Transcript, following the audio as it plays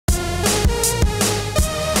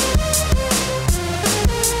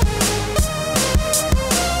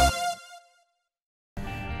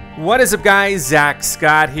What is up, guys? Zack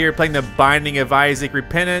Scott here, playing the Binding of Isaac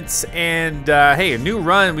Repentance, and hey, a new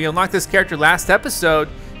run. We unlocked this character last episode,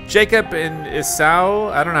 Jacob and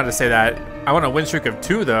Esau. I don't know how to say that. I want a win streak of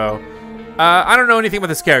 2 though. I don't know anything about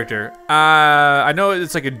this character. I know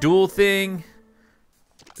it's like a duel thing,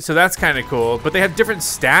 so that's kind of cool. But they have different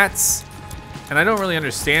stats, and I don't really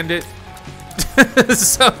understand it.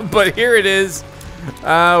 But here it is.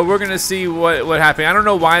 We're gonna see what happened. I don't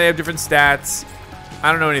know why they have different stats. I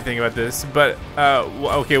don't know anything about this, but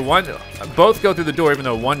okay, both go through the door, even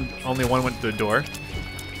though only one went through the door.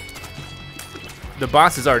 The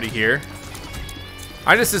boss is already here.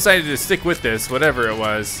 I just decided to stick with this, whatever it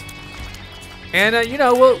was. And you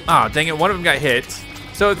know, well, oh dang it, one of them got hit.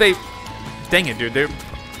 So dang it, dude,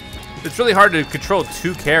 it's really hard to control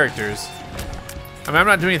 2 characters. I mean, I'm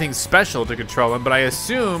not doing anything special to control them, but I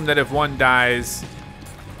assume that if one dies,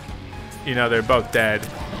 you know, they're both dead.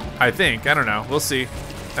 I think. I don't know. We'll see.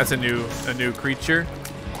 That's a new creature.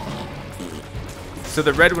 So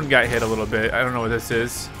the red one got hit a little bit. I don't know what this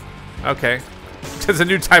is. Okay. It's a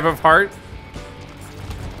new type of heart.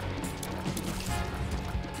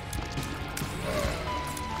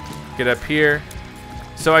 Get up here.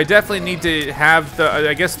 So I definitely need to have the,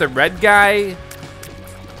 I guess the red guy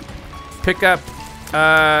pick up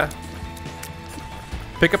the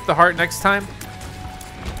heart next time.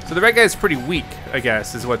 So the red guy is pretty weak, I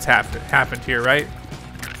guess, is what's happened here, right?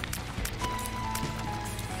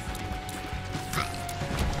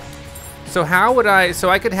 So how would I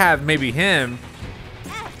could have maybe him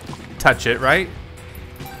touch it, right?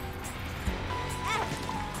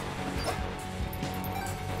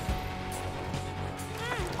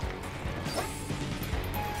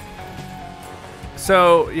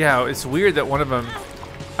 So, yeah, it's weird that one of them,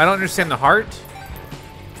 I don't understand the heart.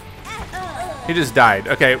 He just died.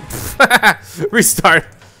 Okay. Restart.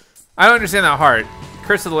 I don't understand that heart.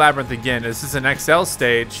 Curse of the Labyrinth again. This is an XL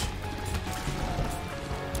stage.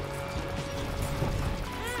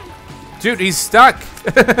 Dude, he's stuck.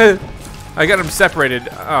 I got him separated.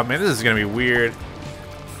 Oh man, this is gonna be weird.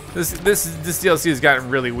 This DLC has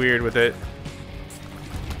gotten really weird with it.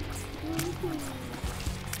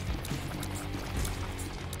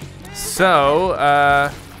 So,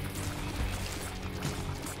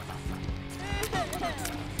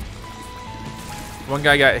 one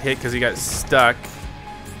guy got hit because he got stuck.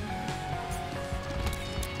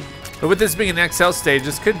 But with this being an XL stage,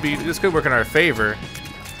 this could work in our favor.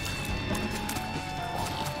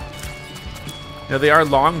 You know, they are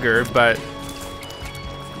longer, but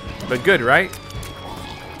good, right?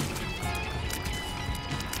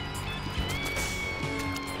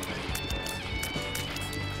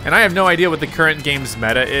 And I have no idea what the current game's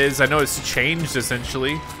meta is. I know it's changed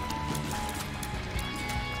essentially.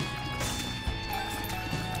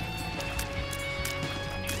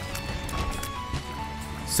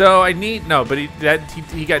 So I need but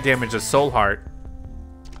he got damaged, a soul heart.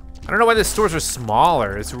 I don't know why the stores are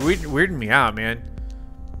smaller. It's weirding me out, man.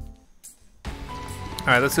 All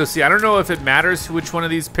right, let's go see. I don't know if it matters which one of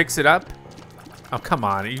these picks it up. Oh, come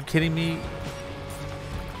on, are you kidding me?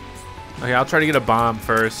 Okay, I'll try to get a bomb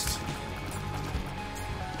first.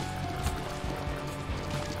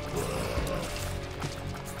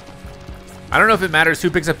 I don't know if it matters who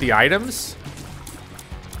picks up the items.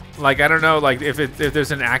 Like, I don't know, like if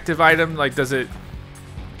there's an active item, like does it,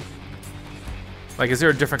 like is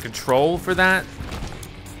there a different control for that?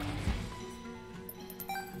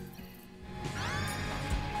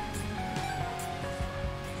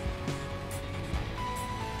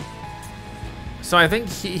 So I think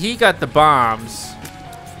he got the bombs.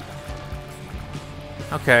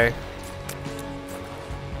 Okay.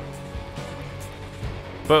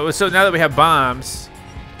 But so now that we have bombs,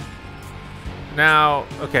 now,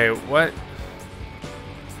 okay, what?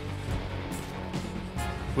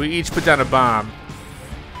 We each put down a bomb.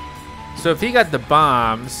 So if he got the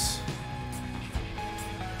bombs,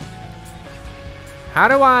 how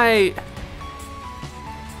do I?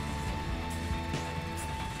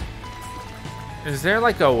 Is there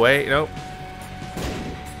like a way? Nope.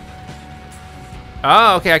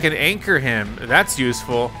 Oh, okay, I can anchor him. That's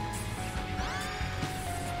useful.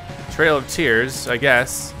 Trail of Tears, I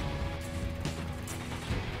guess.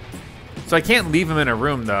 So I can't leave him in a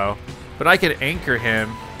room though, but I can anchor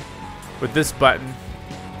him with this button.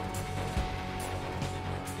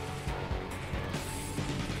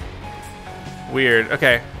 Weird,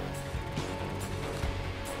 okay.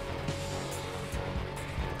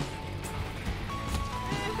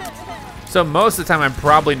 So most of the time I'm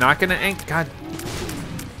probably not gonna anchor,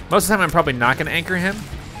 most of the time I'm probably not gonna anchor him.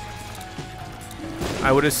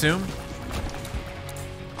 I would assume.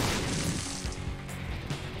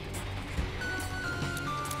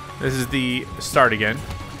 This is the start again.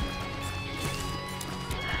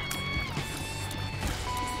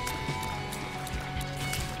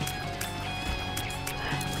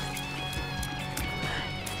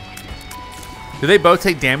 Do they both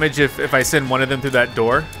take damage if I send one of them through that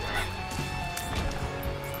door?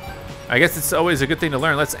 I guess it's always a good thing to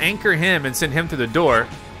learn. Let's anchor him and send him through the door.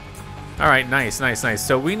 All right, nice, nice, nice.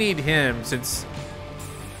 So we need him since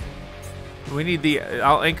we need the,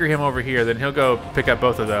 I'll anchor him over here, then he'll go pick up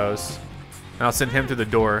both of those. And I'll send him through the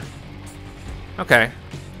door. Okay.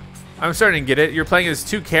 I'm starting to get it. You're playing as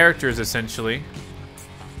two characters, essentially.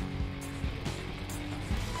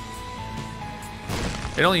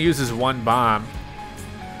 It only uses one bomb.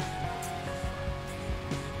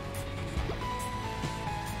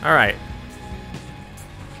 All right.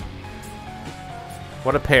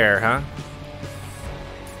 What a pair, huh?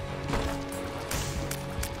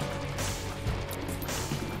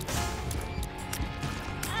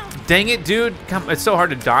 Dang it, dude. Come, it's so hard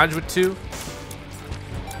to dodge with two.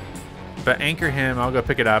 But anchor him. I'll go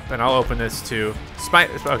pick it up, and I'll open this too.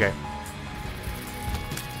 Okay.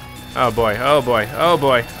 Oh boy, oh boy, oh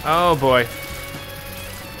boy, oh boy.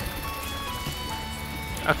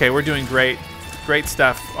 Okay, we're doing great. Great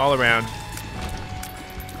stuff all around.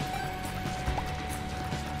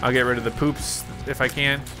 I'll get rid of the poops if I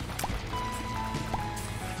can.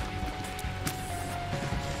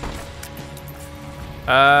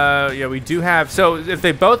 Yeah, we do have, so if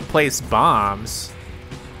they both place bombs,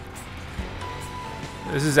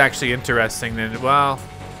 this is actually interesting then. Well,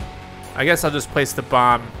 I guess I'll just place the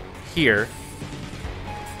bomb here.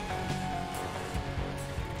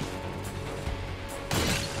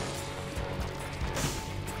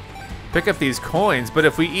 Pick up these coins, but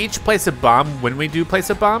if we each place a bomb when we do place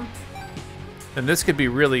a bomb, then this could be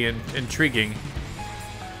really intriguing.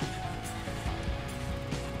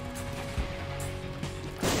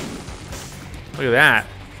 Look at that.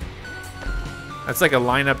 That's like a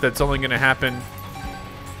lineup that's only gonna happen.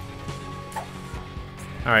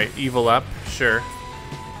 All right, evil up, sure.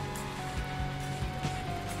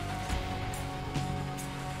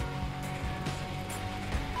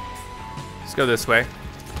 Let's go this way.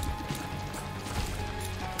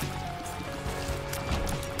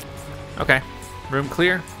 Okay, room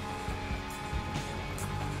clear.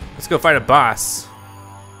 Let's go fight a boss.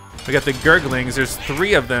 We got the Gurglings, there's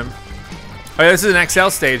 3 of them. Oh yeah, this is an XL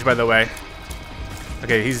stage, by the way.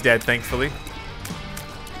 Okay, he's dead, thankfully.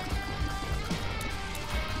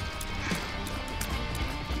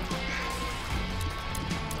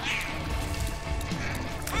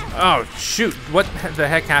 Oh, shoot. What the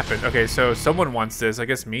heck happened? Okay, so someone wants this. I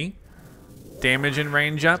guess me? Damage and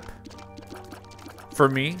range up? For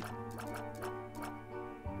me?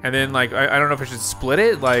 And then, like, I don't know if I should split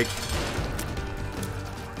it? Like,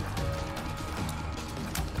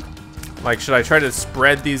 should I try to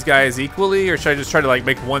spread these guys equally? Or should I just try to, like,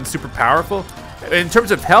 make one super powerful? In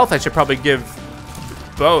terms of health, I should probably give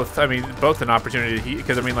both. I mean, both an opportunity to heal.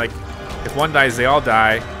 Because, I mean, like, if one dies, they all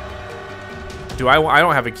die. I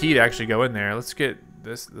don't have a key to actually go in there. Let's get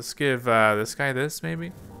this. Let's give this guy this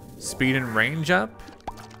maybe. Speed and range up.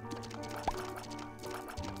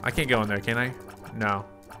 I can't go in there, can I? No.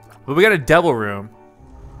 But we got a devil room.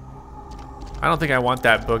 I don't think I want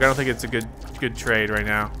that book. I don't think it's a good trade right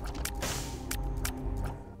now.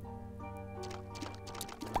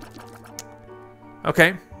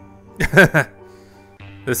 Okay.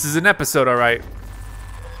 This is an episode, all right.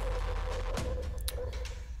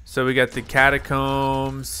 So we got the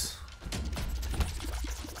catacombs.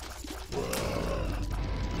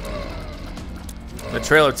 The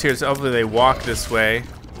Trail of Tears. Hopefully they walk this way.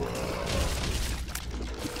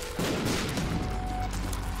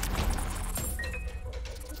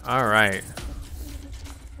 All right.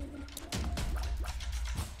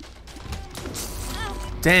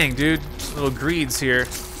 Dang, dude. Little greeds here.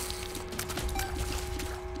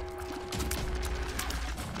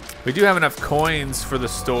 We do have enough coins for the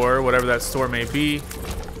store, whatever that store may be.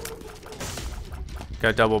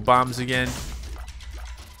 Got double bombs again.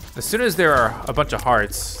 As soon as there are a bunch of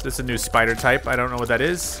hearts, this is a new spider type. I don't know what that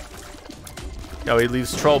is. Oh, he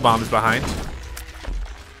leaves troll bombs behind.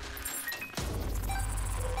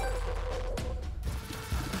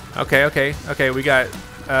 Okay, okay, okay. We got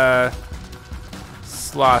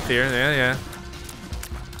sloth here. Yeah, yeah.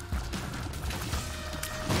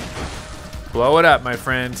 Blow it up, my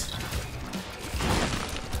friend.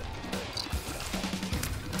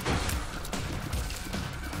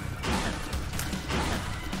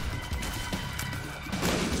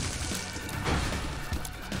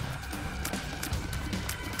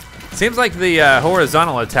 Seems like the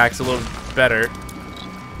horizontal attack's a little better.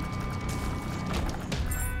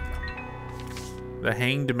 The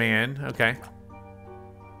Hanged Man. Okay.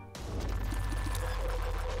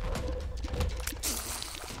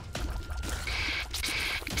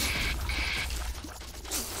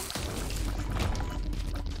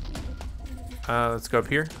 Let's go up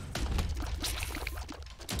here.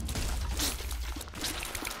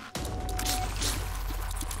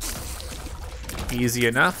 Easy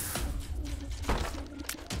enough.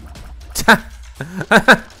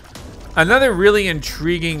 Another really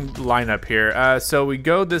intriguing lineup here. So we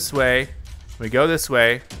go this way. We go this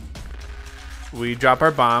way. We drop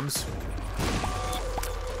our bombs.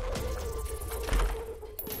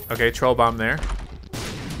 Okay, troll bomb there.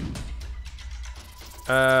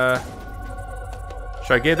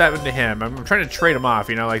 Should I give that one to him? I'm trying to trade him off,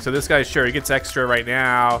 you know, like, so this guy, sure, he gets extra right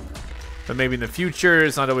now, but maybe in the future,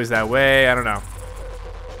 it's not always that way. I don't know.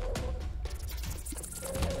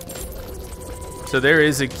 So there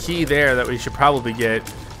is a key there that we should probably get.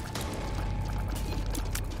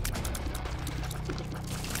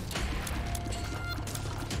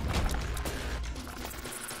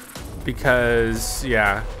 Because,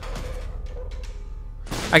 yeah.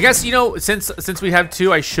 I guess, you know, since we have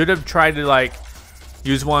two, I should have tried to, like,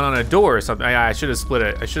 use one on a door or something. I should have split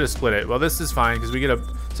it. I should have split it. Well, this is fine because we get a...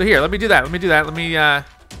 So here, let me do that. Let me do that. Let me,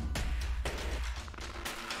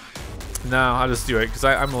 No, I'll just do it because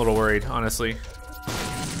I'm a little worried, honestly.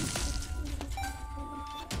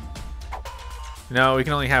 No, we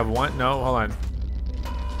can only have one. No, hold on.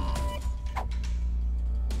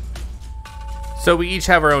 So we each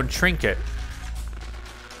have our own trinket.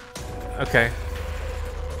 Okay.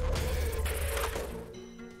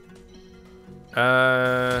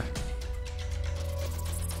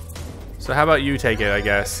 So how about you take it, I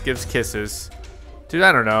guess. Gives kisses. Dude,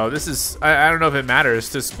 I don't know. This is... I don't know if it matters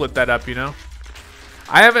to split that up, you know?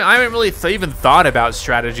 I haven't really even thought about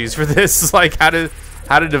strategies for this. Like how to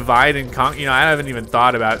divide and conquer. You know, I haven't even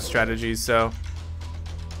thought about strategies, so...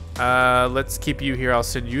 let's keep you here. I'll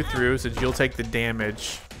send you through since you'll take the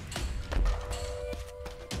damage.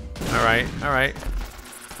 Alright, alright.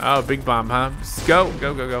 Oh, big bomb, huh? Just go,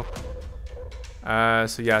 go, go, go.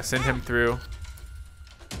 So yeah, send him through.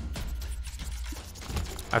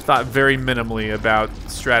 I've thought very minimally about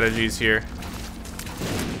strategies here.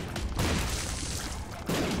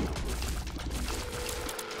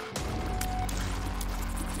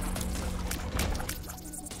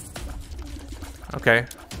 Okay.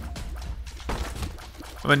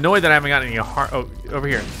 I'm annoyed that I haven't gotten any heart. Oh, over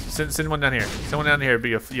here. Send one down here. Send one down here. But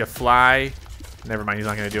you fly. Never mind. He's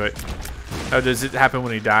not gonna do it. Oh, does it happen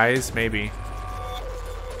when he dies? Maybe.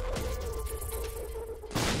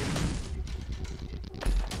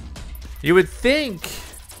 You would think.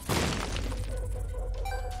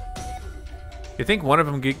 You think one of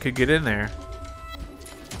them could get in there?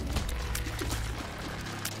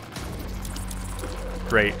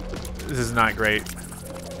 Great. This is not great.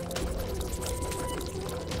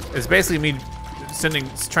 It's basically me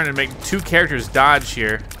trying to make two characters dodge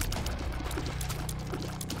here.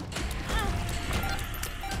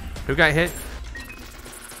 Who got hit?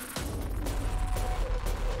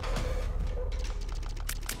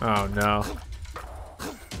 Oh no.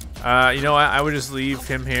 You know what? I would just leave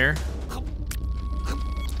him here.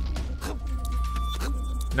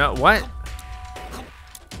 No, what?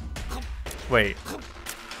 Wait.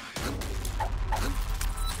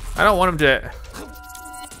 I don't want him to...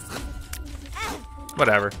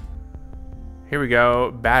 Whatever. Here we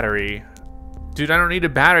go. Battery. Dude, I don't need a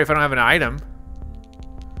battery if I don't have an item.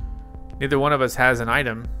 Neither one of us has an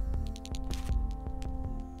item.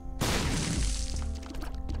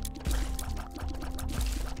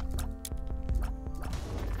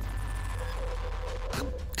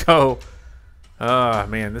 Go. Oh,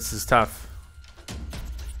 man, this is tough.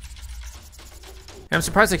 I'm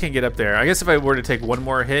surprised I can't get up there. I guess if I were to take one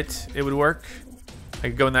more hit, it would work. I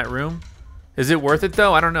could go in that room. Is it worth it,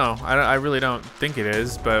 though? I don't know. I really don't think it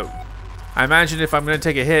is, but I imagine if I'm going to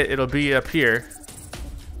take a hit, it'll be up here.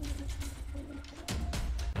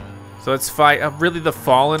 So let's fight. Really, the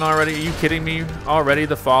Fallen already? Are you kidding me? Already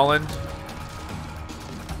the Fallen?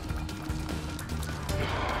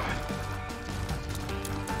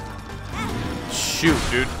 Shoot,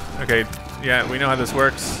 dude. Okay, yeah, we know how this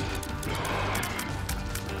works.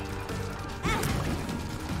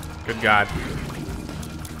 Good God.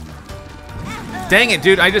 Dang it,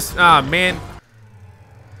 dude. I just... Ah, man.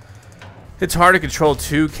 It's hard to control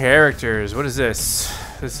two characters. What is this?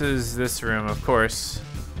 This is this room, of course.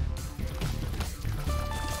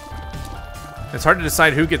 It's hard to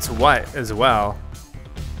decide who gets what as well.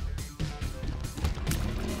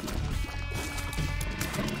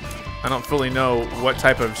 I don't fully know what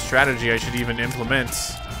type of strategy I should even implement.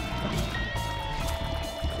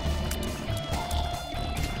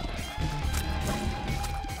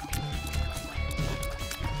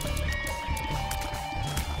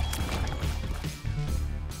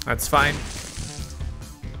 That's fine.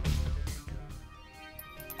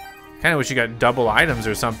 Kinda wish you got double items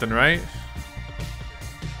or something, right?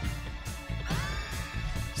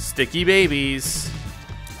 Sticky babies.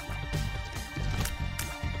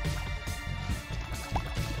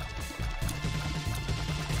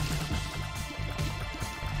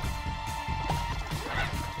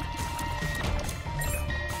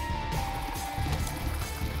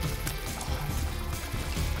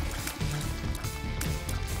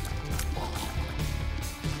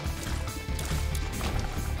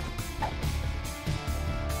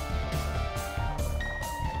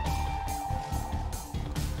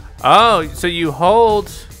 Oh, so you hold.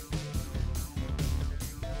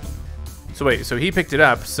 So wait, so he picked it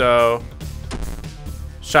up, so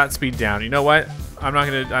shot speed down. You know what? I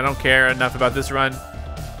don't care enough about this run.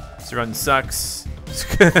 This run sucks.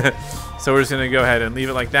 So we're just gonna go ahead and leave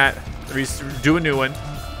it like that. Do a new one.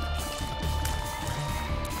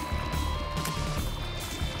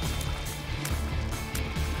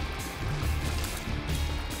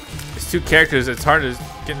 These two characters, it's hard to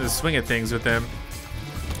get into the swing of things with them.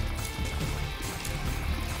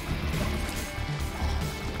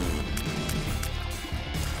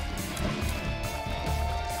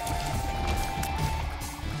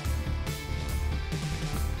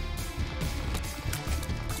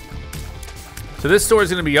 So this store is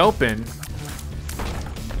going to be open.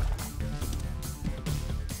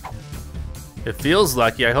 It feels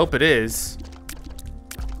lucky. I hope it is.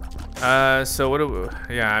 So what do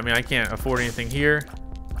we, yeah, I mean, I can't afford anything here.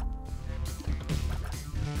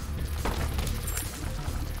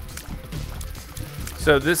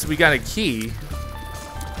 So this, we got a key.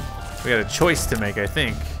 We got a choice to make, I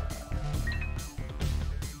think.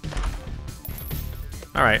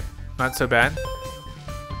 All right, not so bad.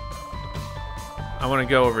 I want to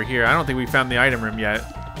go over here. I don't think we found the item room yet.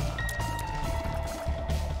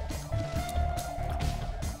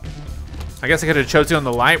 I guess I could have chosen on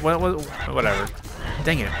the light. Whatever.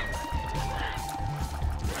 Dang it.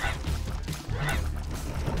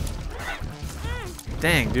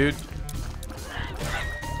 Dang, dude.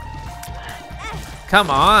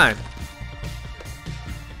 Come on.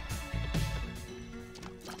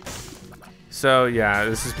 So yeah,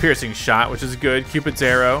 this is piercing shot, which is good. Cupid's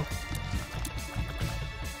arrow.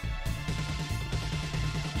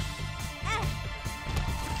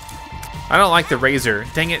 I don't like the razor.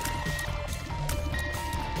 Dang it.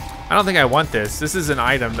 I don't think I want this. This is an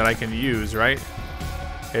item that I can use, right?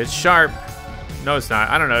 It's sharp. No, it's not.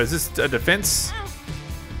 I don't know. Is this a defense?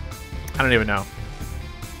 I don't even know.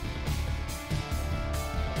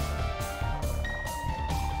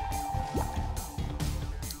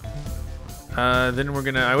 Then we're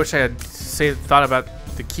gonna, I wish I had thought about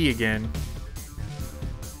the key again.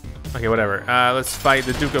 Okay, whatever. Let's fight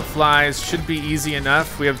the Duke of Flies. Should be easy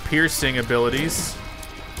enough. We have piercing abilities.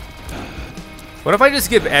 What if I just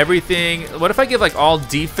give everything? What if I give like all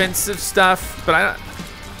defensive stuff? But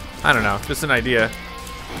I don't know. Just an idea.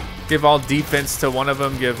 Give all defense to one of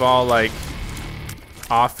them. Give all like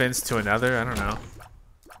offense to another. I don't know.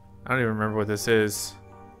 I don't even remember what this is.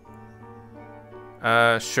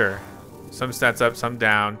 Sure. Some stats up, some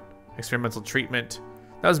down. Experimental treatment.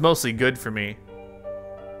 That was mostly good for me.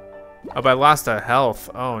 Oh, but I lost a health.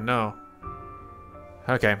 Oh, no.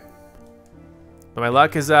 Okay. But my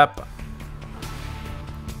luck is up.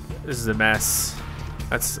 This is a mess.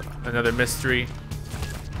 That's another mystery.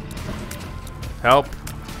 Help.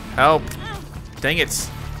 Help. Dang it.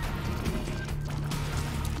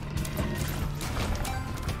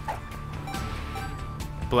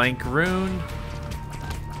 Blank rune.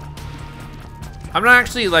 I'm not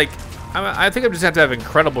actually like... I think I just have to have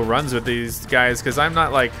incredible runs with these guys because I'm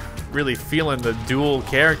not like really feeling the dual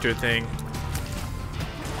character thing.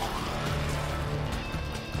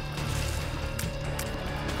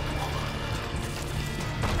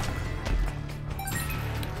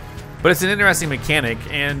 But it's an interesting mechanic,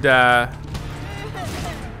 and I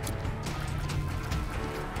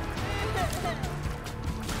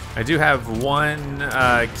do have one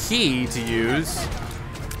key to use.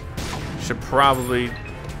 Should probably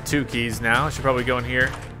 2 keys now. Should probably go in here.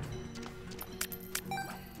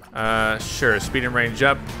 Sure, speed and range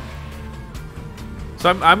up. So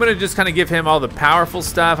I'm gonna just kind of give him all the powerful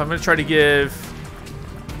stuff. I'm gonna try to give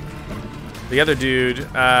the other dude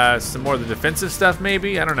some more of the defensive stuff,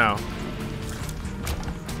 maybe? I don't know.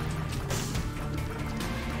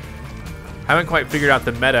 I haven't quite figured out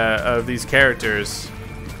the meta of these characters.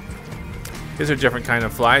 These are different kind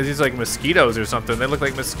of flies. These are like mosquitoes or something. They look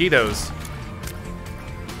like mosquitoes.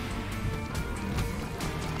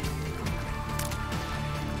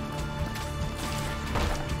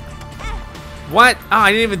 What? Oh,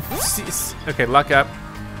 I didn't even see. Okay, luck up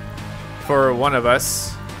for one of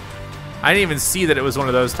us. I didn't even see that it was one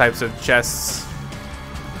of those types of chests.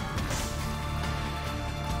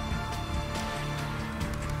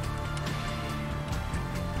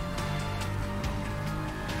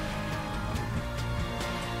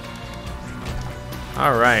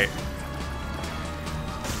 All right.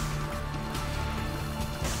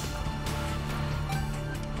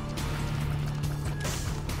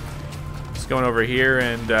 Just going over here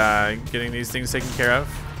and getting these things taken care of.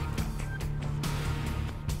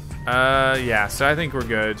 Yeah, so I think we're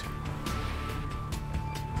good.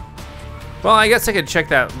 Well, I guess I could check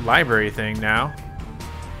that library thing now.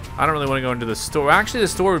 I don't really want to go into the store. Actually, the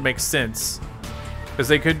store would make sense because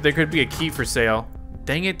there could be a key for sale.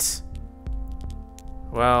 Dang it.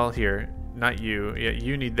 Well, here, not you. Yeah,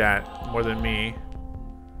 you need that more than me.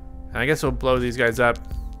 And I guess we'll blow these guys up.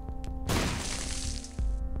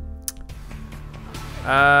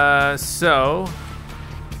 So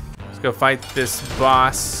let's go fight this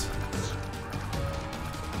boss.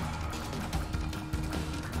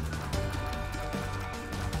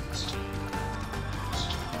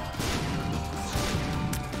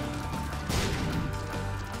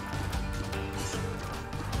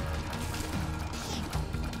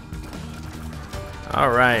 All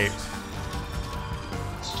right.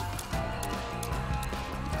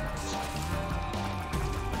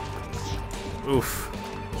 Oof.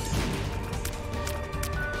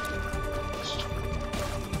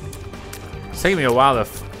 It's taking me a while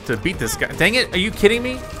to beat this guy. Dang it, are you kidding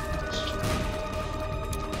me?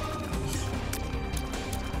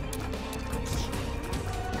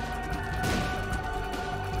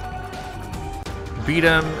 Beat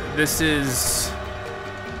him. This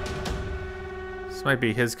might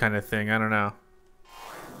be his kind of thing. I don't know.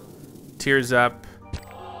 Tears up.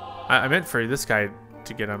 I meant for this guy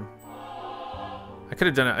to get him. I could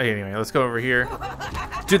have done it. Anyway, let's go over here.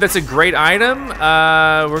 Dude, that's a great item.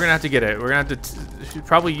 We're going to have to get it. We're going to have to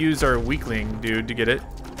probably use our weakling dude to get it.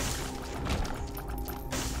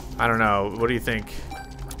 I don't know. What do you think?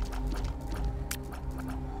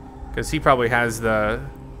 Because he probably has the...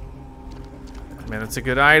 Man, that's a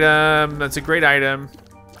good item. That's a great item.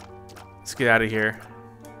 Let's get out of here.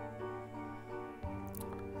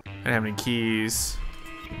 I don't have any keys.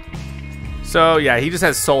 So yeah, he just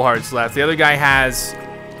has soul hearts left. The other guy has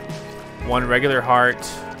one regular heart.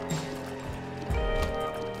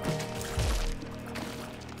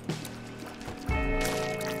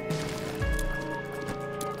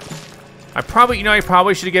 I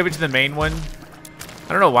probably should have given it to the main one.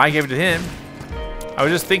 I don't know why I gave it to him. I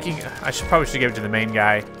was just thinking I probably should have given it to the main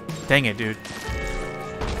guy. Dang it, dude.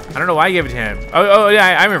 I don't know why I gave it to him. Oh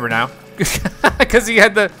yeah, I remember now. Because he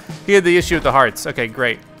had the issue with the hearts. Okay,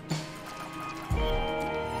 great.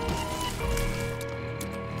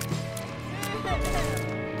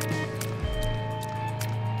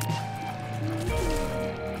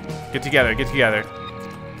 Get together, get together.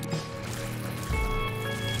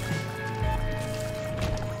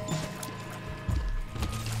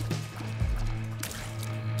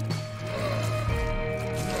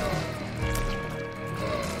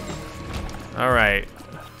 All right.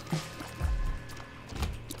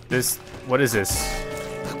 What is this?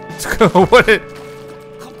 What it?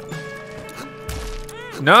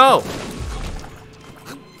 No!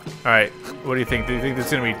 All right, what do you think? Do you think this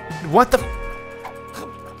is gonna be, what the?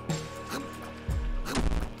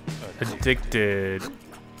 Addicted.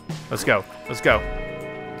 Let's go, let's go.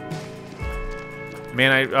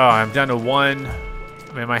 Man, I'm down to 1.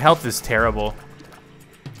 Man, my health is terrible.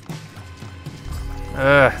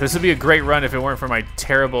 This would be a great run if it weren't for my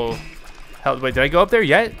terrible health. Wait, did I go up there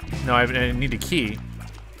yet? No, I need a key.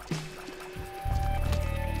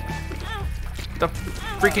 The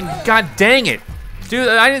freaking, god dang it. Dude,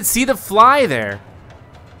 I didn't see the fly there.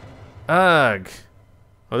 Ugh.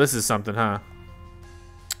 Well, this is something, huh?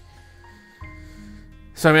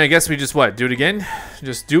 So, I mean, I guess we just, what, do it again?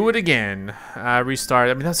 Just do it again. Restart.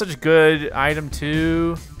 I mean, that's such a good item,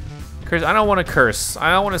 too. Curse. I don't want to curse.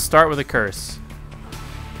 I don't want to start with a curse.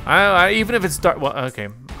 Even if it's well, okay,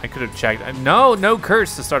 I could have checked. No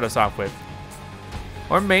curse to start us off with.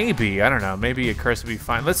 Or maybe, I don't know, maybe a curse would be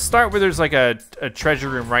fine. Let's start where there's like a treasure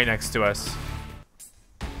room right next to us.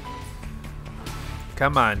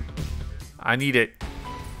 Come on, I need it.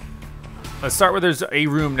 Let's start where there's a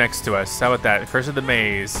room next to us. How about that? Curse of the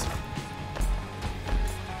Maze.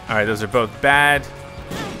 All right, those are both bad.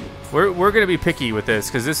 We're gonna be picky with this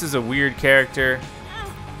because this is a weird character.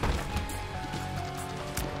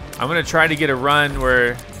 I'm gonna try to get a run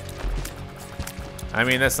where, I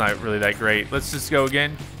mean, that's not really that great. Let's just go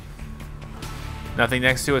again. Nothing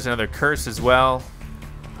next to us. Another curse as well.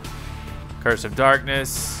 Curse of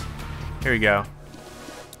darkness. Here we go.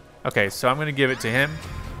 Okay, so I'm gonna give it to him.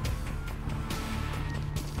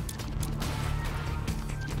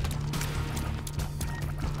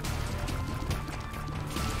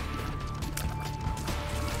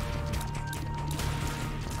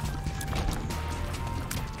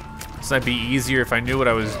 This might be easier if I knew what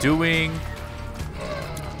I was doing.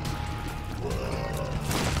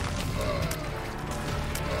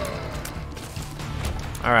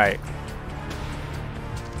 All right.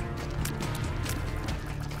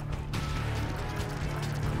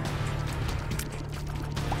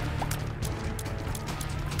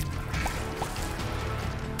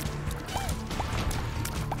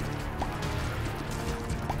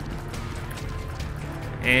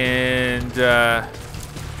 And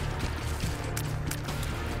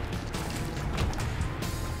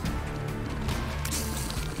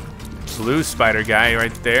blue spider guy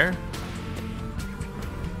right there.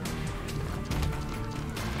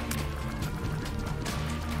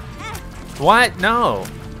 What? No.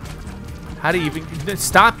 How do you even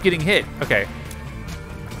stop getting hit? Okay.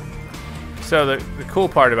 So the cool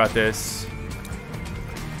part about this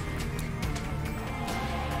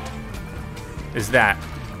is that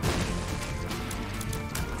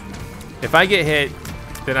if I get hit,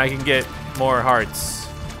 then I can get more hearts.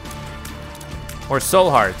 More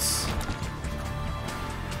soul hearts.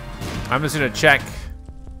 I'm just gonna check.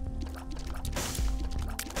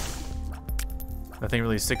 Nothing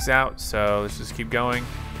really sticks out, so let's just keep going.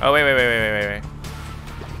 Oh, wait.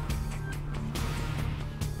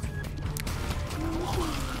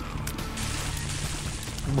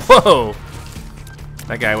 Whoa!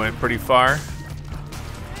 That guy went pretty far.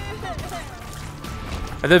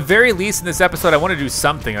 At the very least in this episode, I want to do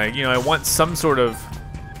something. I want some sort of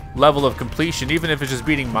level of completion, even if it's just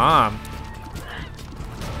beating Mom.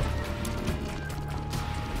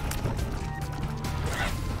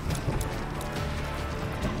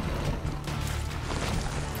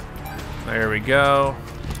 There we go.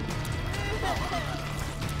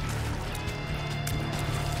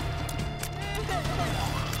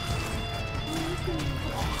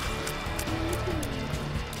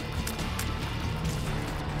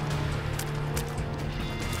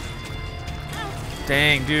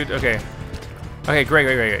 Dang, dude. Okay. Okay,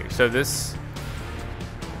 great. So this...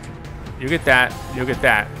 You get that. You'll get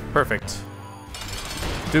that. Perfect.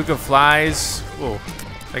 Duke of Flies. Oh,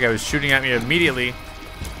 that guy was shooting at me immediately.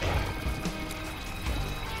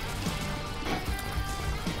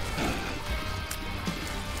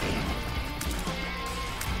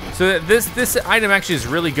 So this item actually is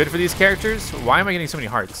really good for these characters. Why am I getting so many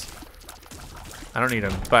hearts? I don't need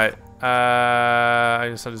them, but I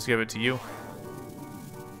guess I'll just give it to you.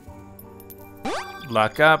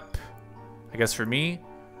 Luck up. I guess for me,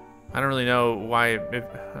 I don't really know why.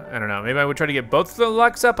 I don't know. Maybe I would try to get both of the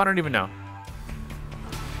lucks up. I don't even know.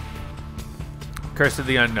 Curse of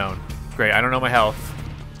the Unknown. Great. I don't know my health,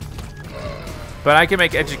 but I can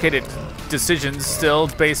make educated decisions still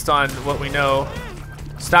based on what we know.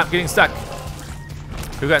 Stop getting stuck.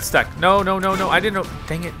 Who got stuck? No. I didn't know.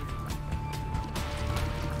 Dang it.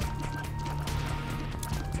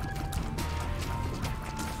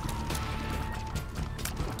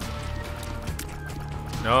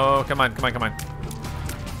 No, come on.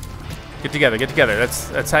 Get together.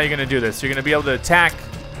 That's how you're gonna do this. You're gonna be able to attack.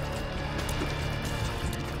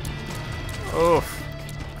 Oof.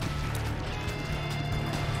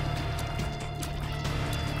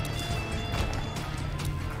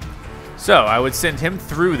 So I would send him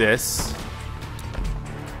through this.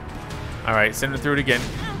 All right, send him through it again.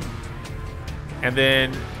 And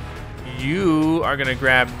then you are gonna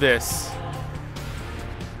grab this.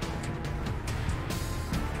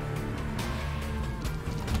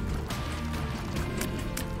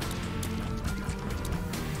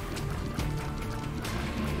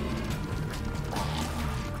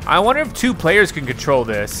 I wonder if 2 players can control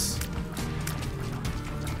this.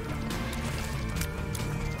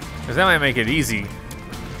 Because that might make it easy.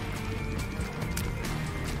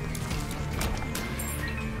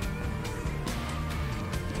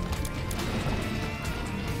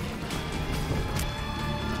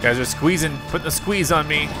 Guys are squeezing, putting the squeeze on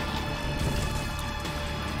me.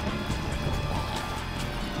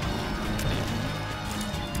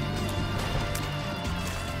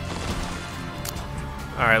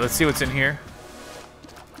 All right, let's see what's in here.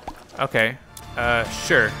 Okay,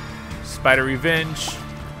 sure. Spider Revenge.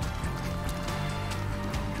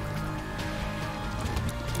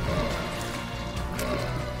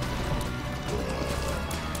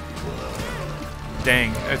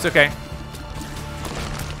 Dang, it's okay.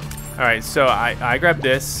 right, so I grab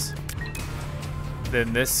this.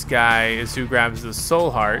 Then this guy is who grabs the soul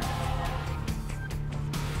heart.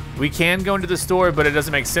 We can go into the store, but it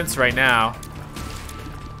doesn't make sense right now.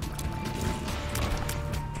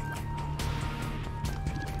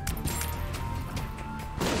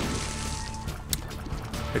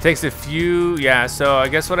 It takes a few, yeah, so I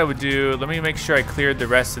guess what I would do, let me make sure I cleared the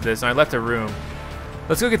rest of this, and I left a room.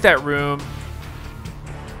 Let's go get that room.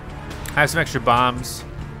 I have some extra bombs.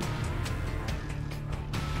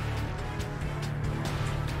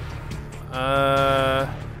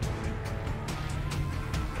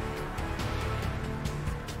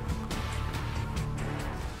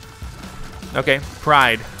 Okay,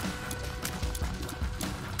 pride.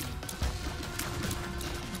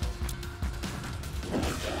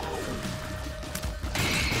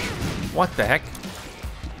 What the heck?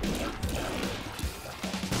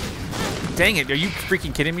 Dang it, are you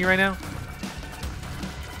freaking kidding me right now?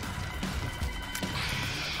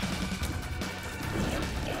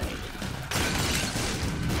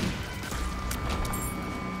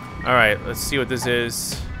 All right, let's see what this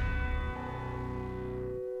is.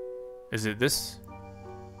 Is it this?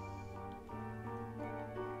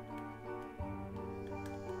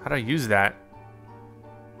 How do I use that?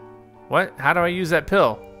 What? How do I use that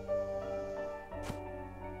pill?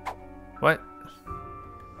 What?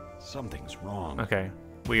 Something's wrong. Okay,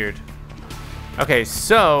 weird. Okay,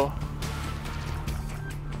 so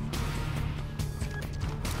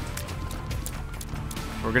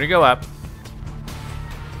we're gonna go up.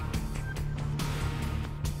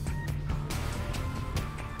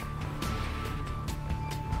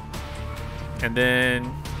 And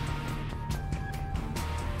then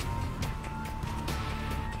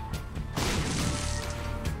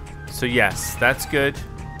so yes, that's good.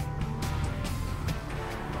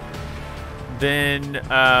 Then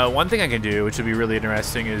one thing I can do, which would be really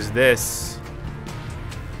interesting, is this.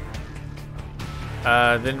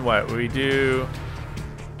 Then what? We do.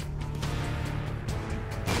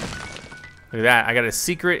 Look at that! I got a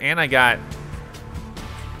secret, and I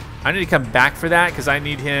need to come back for that because I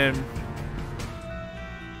need him.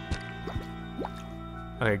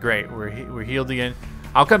 Okay, great. We're healed again.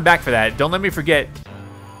 I'll come back for that. Don't let me forget.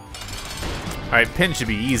 All right, pin should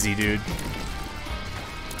be easy, dude.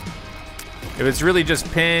 If it's really just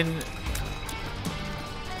pin,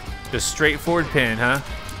 just straightforward pin, huh?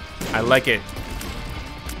 I like it.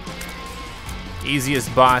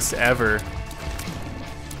 Easiest boss ever.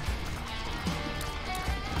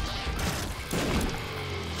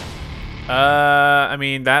 I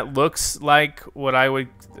mean, that looks like what I would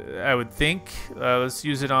think. Let's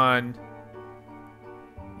use it on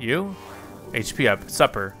you. HP up,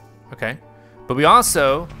 supper. Okay. But we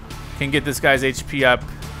also can get this guy's HP up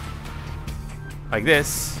like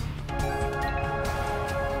this.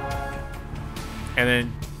 And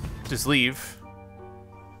then just leave.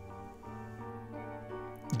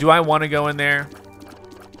 Do I want to go in there?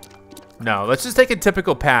 No, let's just take a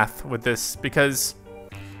typical path with this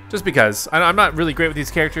just because. I'm not really great with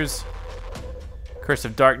these characters. Curse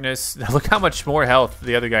of Darkness. Look how much more health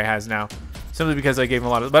the other guy has now. Simply because I gave him a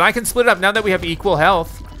lot of, but I can split it up now that we have equal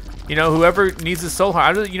health. You know, whoever needs the soul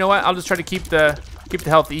heart, you know what? I'll just try to keep the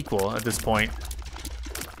health equal at this point.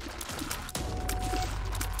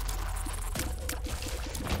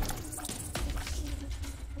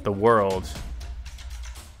 The world.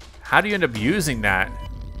 How do you end up using that?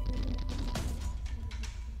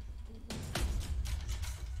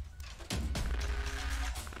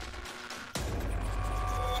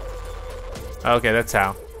 Okay, that's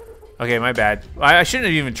how. Okay, my bad. I shouldn't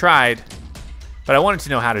have even tried, but I wanted to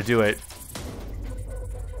know how to do it.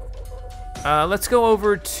 Let's go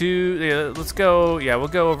over to, we'll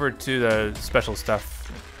go over to the special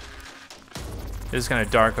stuff. It's kind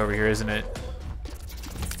of dark over here, isn't it?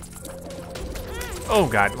 Oh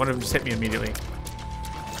God, one of them just hit me immediately.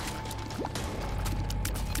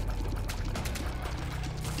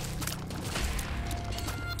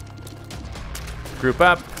 Group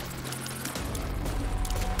up.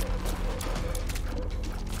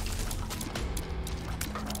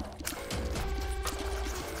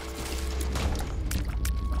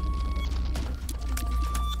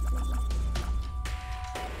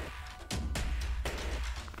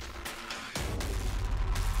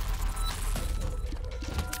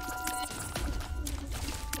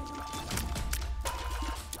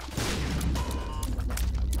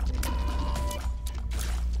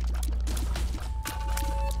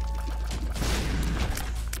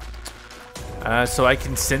 So I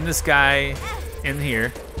can send this guy in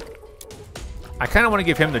here. I kind of want to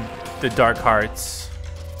give him the dark hearts.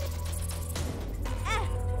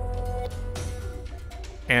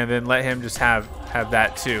 and then let him just have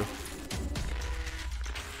that too.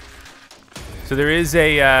 So there is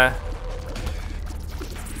a.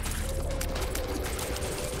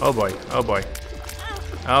 Oh boy! Oh boy!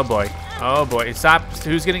 Oh boy! Oh boy! Stop!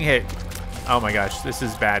 Who's getting hit? Oh my gosh! This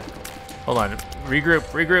is bad. Hold on. Regroup.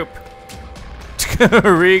 Regroup.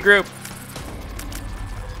 Regroup.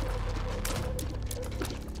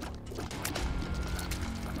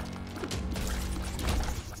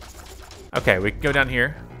 Okay, we can go down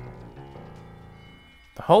here.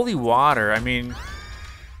 The holy water, I mean...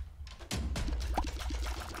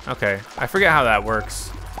 Okay, I forget how that works.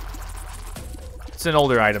 It's an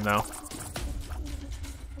older item, though.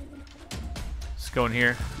 Let's go in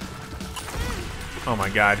here. Oh my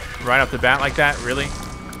god, right off the bat like that, really?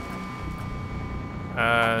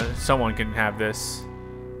 Someone can have this.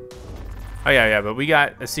 Oh yeah, but we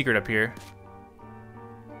got a secret up here.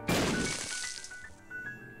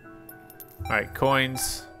 All right,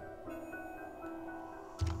 coins.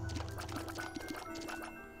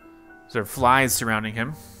 There are flies surrounding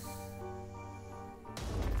him.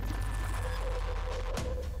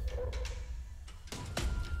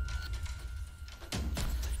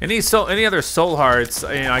 Any other soul hearts?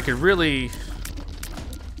 You know, I could really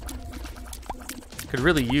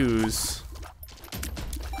use.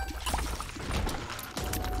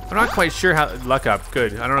 I'm not quite sure how. Luck up,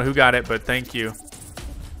 good. I don't know who got it, but thank you.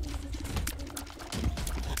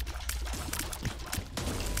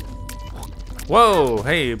 Whoa,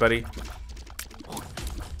 hey, buddy.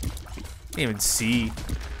 Can't even see.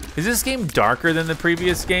 Is this game darker than the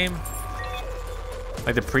previous game?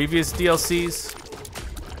 Like the previous DLCs?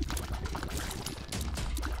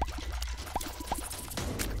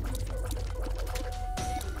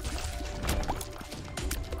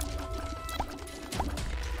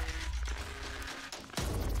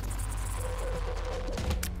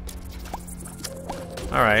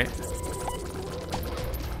 All right.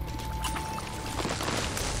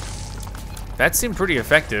 That seemed pretty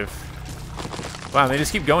effective. Wow, they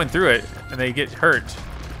just keep going through it and they get hurt.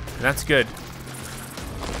 And that's good.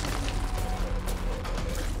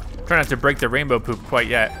 Try not to break the rainbow poop quite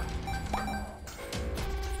yet.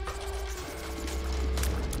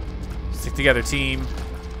 Stick together, team.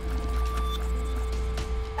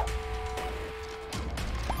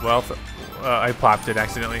 Well, I popped it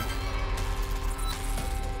accidentally.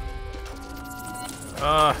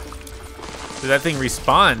 Did that thing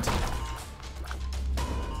respawn?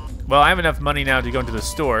 Well, I have enough money now to go into the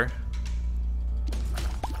store.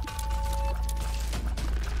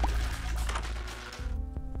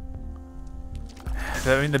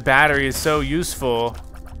 I mean, the battery is so useful.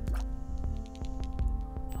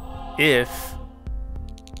 If...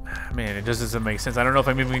 Man, it just doesn't make sense. I don't know if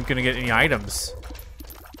I'm even gonna get any items.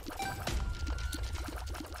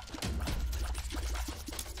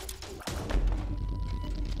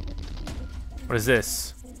 What is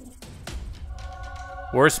this?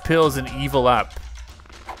 Worst pills and evil up.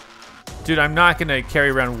 Dude, I'm not gonna carry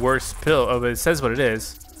around worst pill. Oh, but it says what it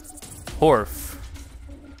is. Horf.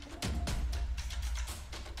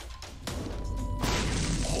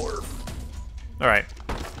 All right.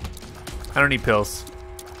 I don't need pills.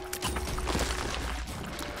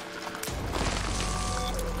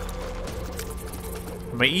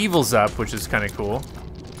 My evil's up, which is kind of cool.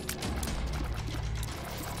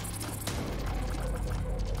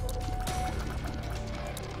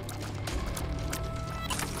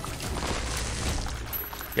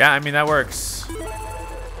 Yeah, I mean, that works.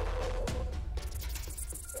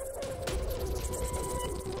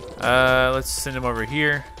 Let's send him over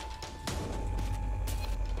here.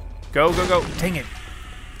 Go, go, go. Dang it.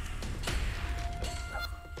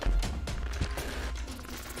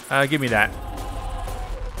 Give me that.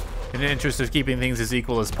 In the interest of keeping things as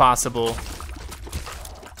equal as possible.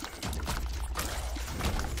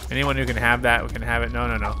 Anyone who can have that, we can have it. No,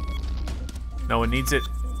 no, no. No one needs it.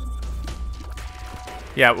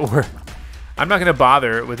 Yeah, I'm not gonna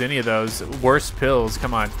bother with any of those worst pills.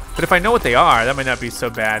 Come on. But if I know what they are, that might not be so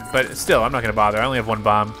bad. But still, I'm not gonna bother. I only have one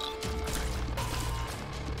bomb.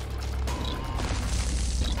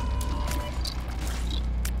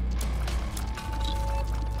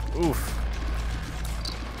 Oof.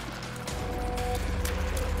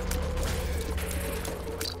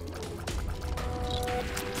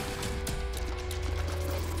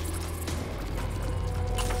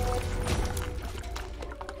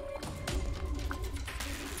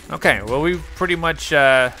 Okay, well, we've pretty much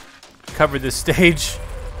covered this stage.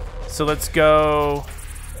 So let's go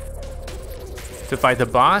to fight the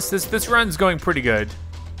boss. This run's going pretty good.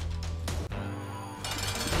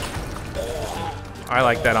 I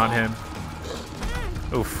like that on him.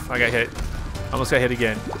 Oof, I got hit. Almost got hit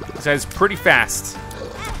again. This guy's pretty fast.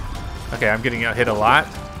 Okay, I'm getting hit a lot.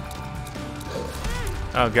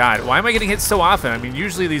 Oh god, why am I getting hit so often? I mean,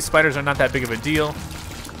 usually these spiders are not that big of a deal.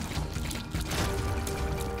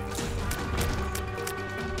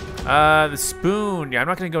 The spoon. Yeah, I'm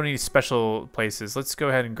not gonna go to any special places. Let's go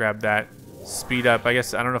ahead and grab that. Speed up. I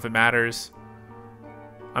guess, I don't know if it matters.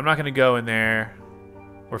 I'm not gonna go in there.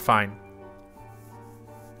 We're fine.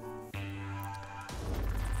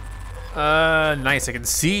 Nice. I can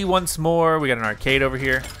see once more. We got an arcade over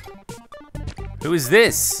here. Who is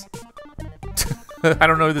this? I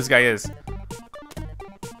don't know who this guy is.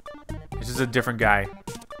 This is a different guy.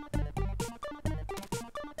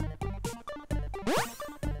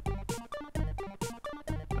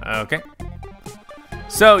 Okay.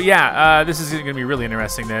 So yeah, this is gonna be really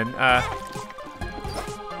interesting then.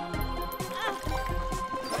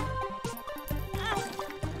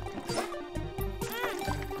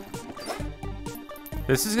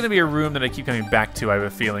 This is gonna be a room that I keep coming back to, I have a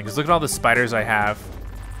feeling, because look at all the spiders I have.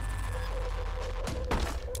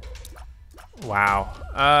 Wow.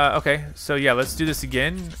 Okay, so yeah, let's do this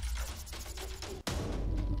again.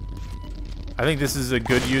 I think this is a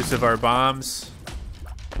good use of our bombs.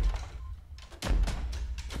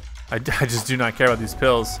 I just do not care about these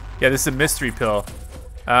pills. Yeah, this is a mystery pill.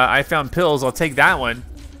 I found pills, I'll take that one.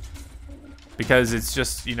 Because it's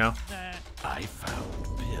just, you know. I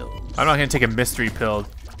found pills. I'm not gonna take a mystery pill.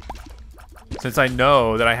 Since I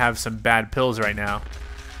know that I have some bad pills right now.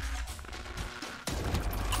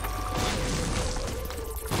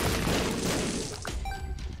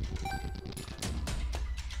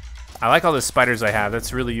 I like all the spiders I have.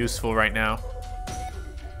 That's really useful right now.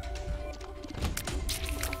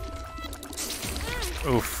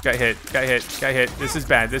 Oof, got hit, got hit, got hit. This is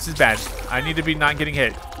bad, this is bad. I need to be not getting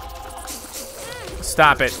hit.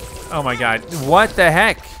 Stop it. Oh my god, what the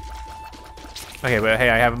heck? Okay, but hey,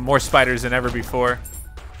 I have more spiders than ever before.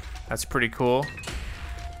 That's pretty cool.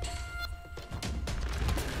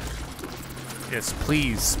 Yes,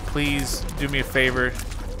 please, please do me a favor.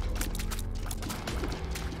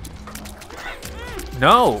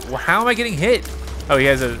 No, how am I getting hit? Oh, he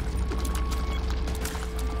has a...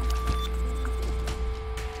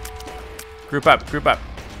 Group up, group up.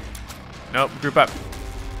 Nope, group up.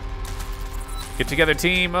 Get together,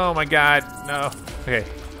 team. Oh my god, no. Okay.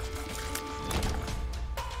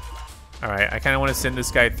 All right, I kind of want to send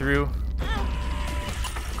this guy through.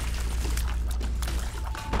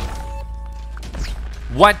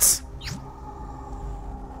 What?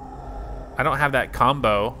 I don't have that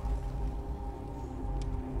combo.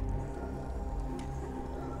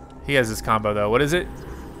 He has this combo though. What is it?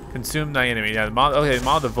 Consume thy enemy. Yeah, okay,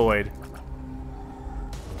 Maw the Void.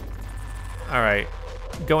 All right,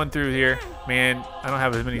 going through here. Man, I don't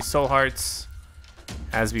have as many soul hearts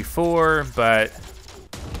as before, but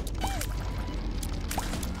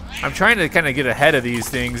I'm trying to kind of get ahead of these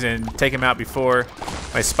things and take them out before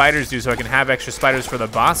my spiders do, so I can have extra spiders for the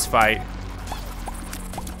boss fight.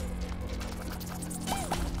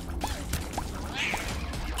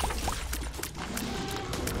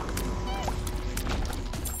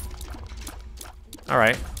 All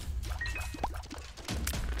right.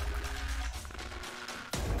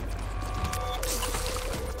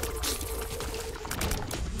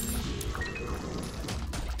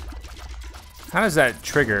 How does that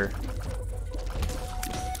trigger?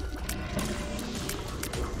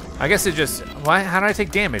 I guess it just, why? How did I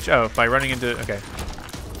take damage? Oh, by running into, okay.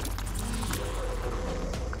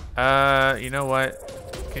 You know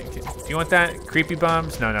what? Do you want that? Creepy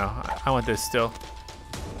bombs? No, no, I want this still.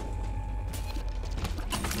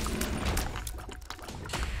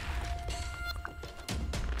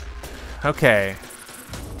 Okay.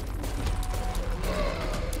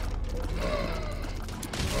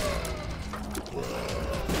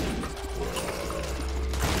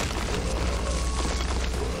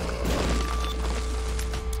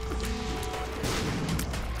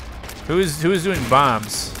 Who's doing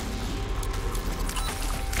bombs?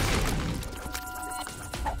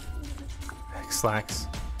 Slacks.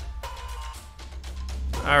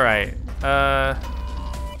 All right. Oh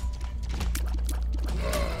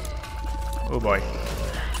boy.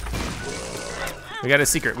 We got a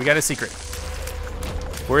secret. We got a secret.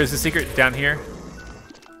 Where is the secret? Down here.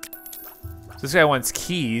 This guy wants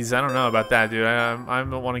keys. I don't know about that, dude. I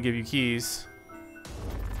don't want to give you keys.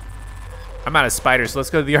 I'm out of spiders, so let's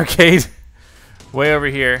go to the arcade. Way over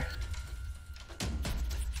here.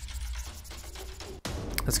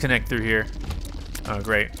 Let's connect through here. Oh,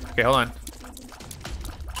 great. Okay, hold on.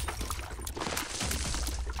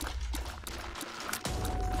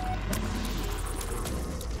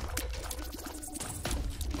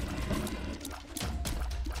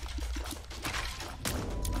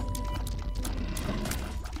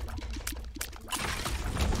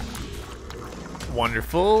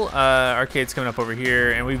 Wonderful. Arcade's coming up over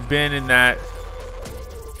here, and we've been in that.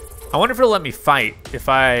 I wonder if it'll let me fight if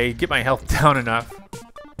I get my health down enough.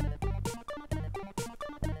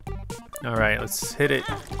 All right, let's hit it.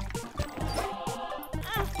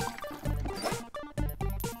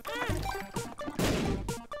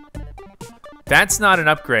 That's not an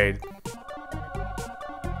upgrade.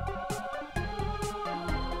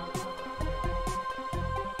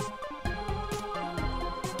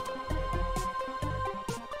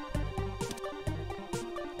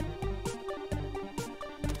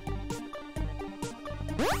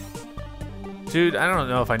 Dude, I don't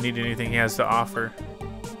know if I need anything he has to offer.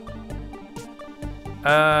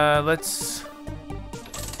 Let's...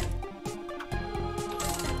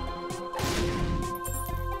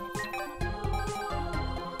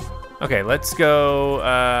 Okay, let's go,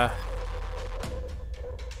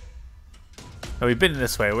 Oh, we've been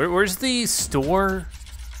this way. Where's the store?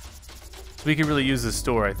 We could really use the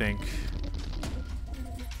store, I think.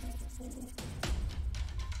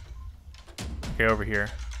 Okay, over here.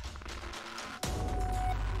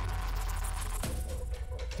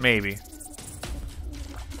 Maybe.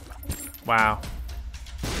 Wow.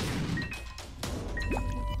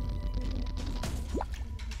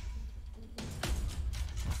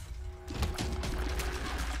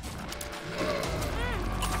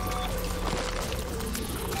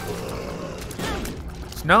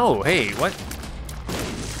 No, hey, what?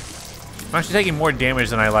 I'm actually taking more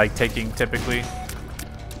damage than I like taking typically.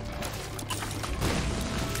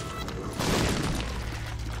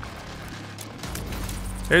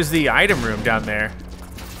 There's the item room down there.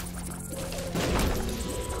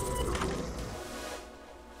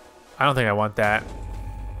 I don't think I want that.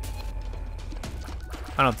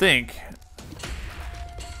 I don't think.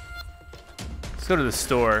 Let's go to the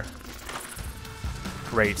store.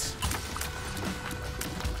 Great.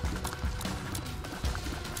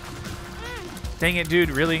 Dang it, dude,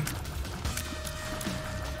 really?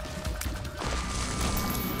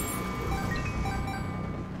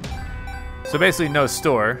 So basically no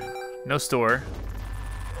store. No store.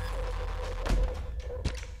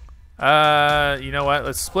 You know what?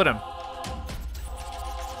 Let's split them.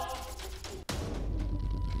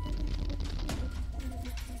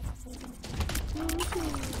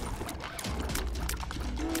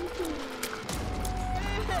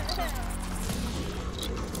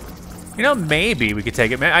 You know, maybe we could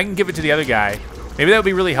take it. I can give it to the other guy. Maybe that would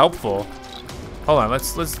be really helpful. Hold on,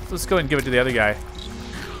 let's go ahead and give it to the other guy.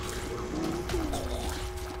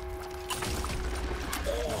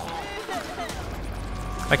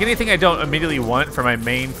 Like anything I don't immediately want for my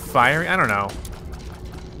main firing, I don't know.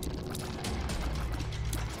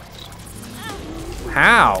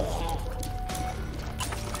 How?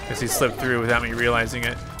 Guess he slipped through without me realizing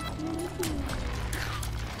it.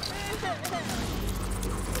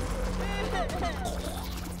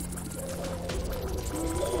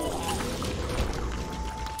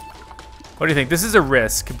 What do you think? This is a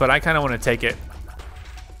risk, but I kind of want to take it.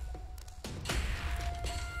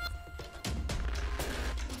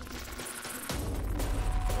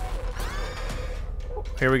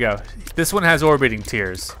 Here we go. This one has orbiting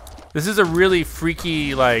tears. This is a really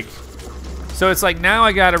freaky, like... So it's like now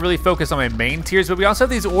I gotta really focus on my main tears, but we also have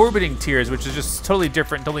these orbiting tears, which is just totally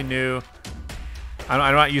different, totally new.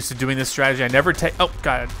 I'm not used to doing this strategy. I never take... Oh,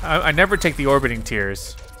 God. I never take the orbiting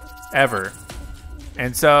tears. Ever.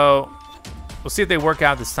 And so... We'll see if they work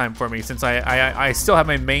out this time for me, since I still have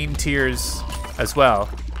my main tiers as well.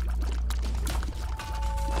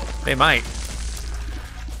 They might.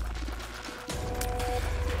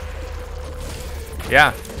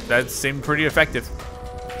 Yeah, that seemed pretty effective. All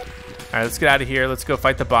right, let's get out of here. Let's go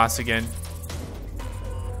fight the boss again.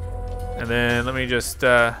 And then let me just...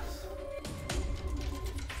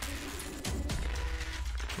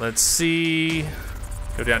 let's see...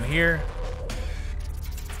 Go down here.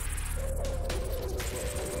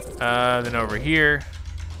 Then over here.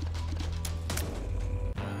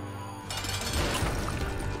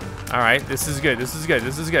 All right, this is good. This is good.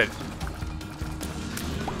 This is good.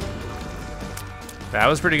 That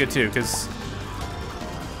was pretty good too, because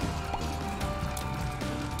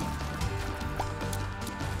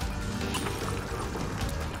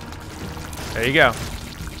there you go.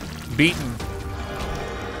 Beaten.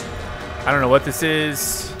 I don't know what this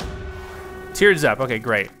is. Tears up. Okay,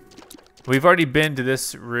 great. We've already been to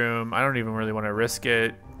this room. I don't even really want to risk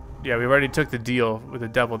it. Yeah, we've already took the deal with the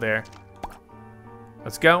devil there.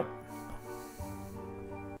 Let's go.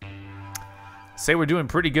 Say we're doing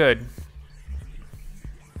pretty good.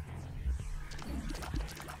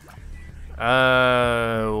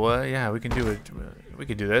 Well, yeah, we can do it. We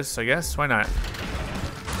could do this, I guess. Why not?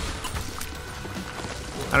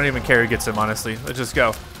 I don't even care who gets him, honestly. Let's just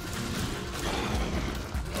go.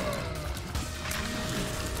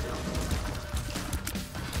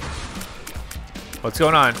 What's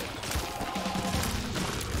going on?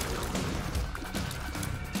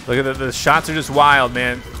 Look at the shots are just wild,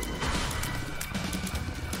 man.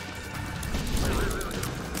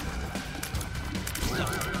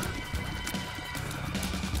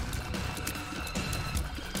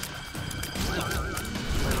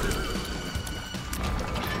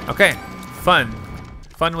 Okay, fun.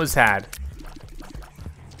 Fun was had.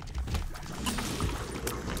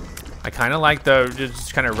 I kind of like the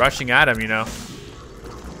just kind of rushing at him, you know.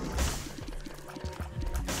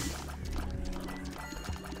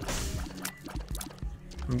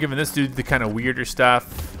 I'm giving this dude the kind of weirder stuff.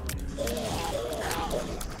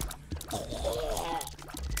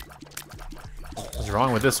 What's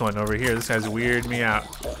wrong with this one over here? This guy's weirded me out.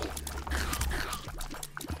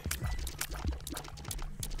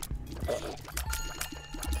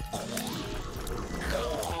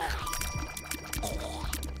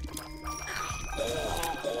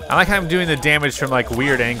 I like how I'm doing the damage from like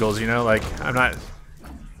weird angles, you know, like I'm not.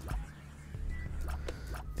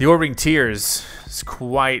 The orbiting tears is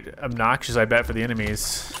quite obnoxious, I bet, for the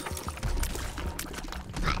enemies.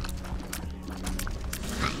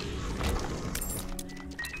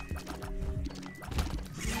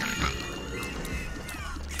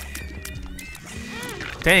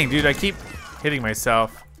 Dang, dude, I keep hitting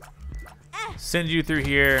myself. Send you through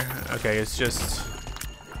here. Okay, it's just...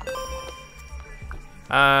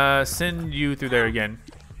 send you through there again.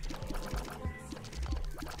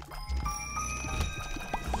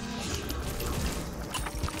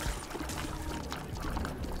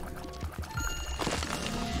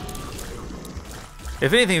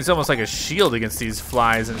 If anything, it's almost like a shield against these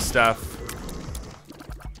flies and stuff.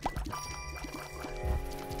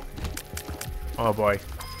 Oh boy.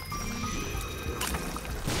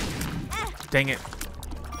 Dang it.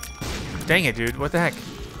 Dang it, dude. What the heck?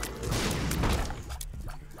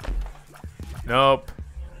 Nope.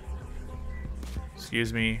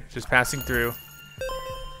 Excuse me. Just passing through.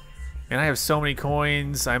 And I have so many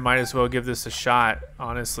coins, I might as well give this a shot,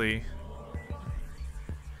 honestly.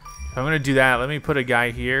 If I'm gonna do that, let me put a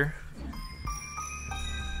guy here.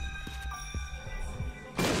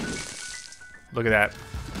 Look at that.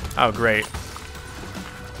 Oh, great.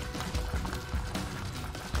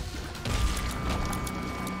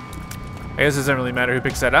 I guess it doesn't really matter who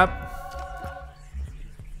picks that up.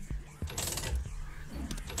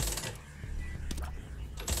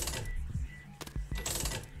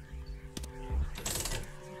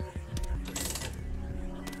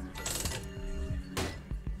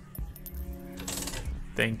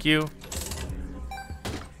 Thank you.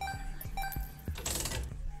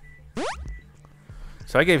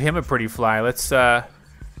 So I gave him a pretty fly. Let's try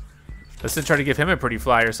to give him a pretty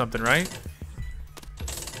fly or something, right?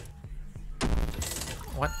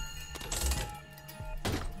 What?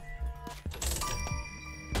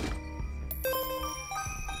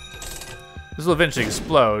 This will eventually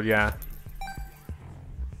explode, yeah.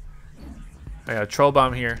 I got a troll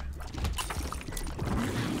bomb here.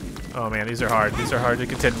 Oh man, these are hard. These are hard to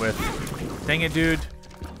contend with. Dang it, dude.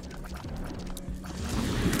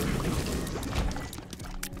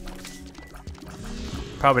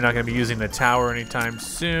 Probably not going to be using the tower anytime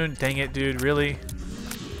soon. Dang it, dude. Really?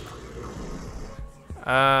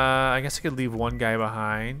 I guess I could leave one guy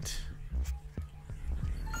behind.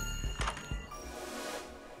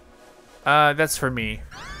 That's for me.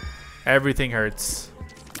 Everything hurts.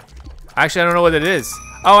 Actually, I don't know what it is.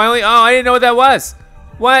 Oh, I didn't know what that was.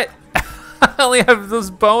 What? I only have those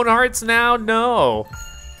bone hearts now? No.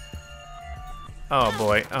 Oh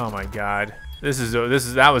boy. Oh my god.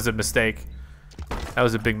 That was a mistake. That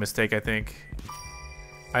was a big mistake, I think.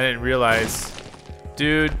 I didn't realize.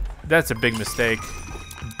 Dude, that's a big mistake.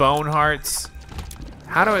 Bone hearts.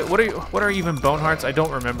 How do I what are even bone hearts? I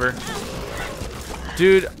don't remember.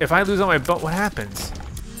 Dude, if I lose all my bone, what happens?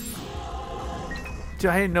 Dude,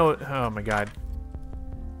 I didn't know. Oh my god.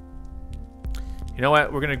 You know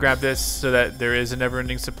what? We're gonna grab this so that there is a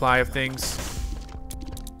never-ending supply of things.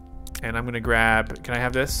 And I'm gonna grab. Can I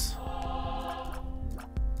have this?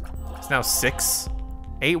 It's now 6,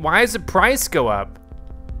 8. Why does the price go up?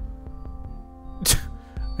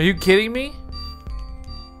 Are you kidding me?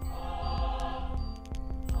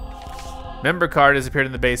 Member card has appeared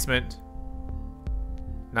in the basement.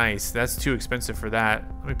 Nice. That's too expensive for that.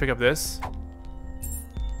 Let me pick up this.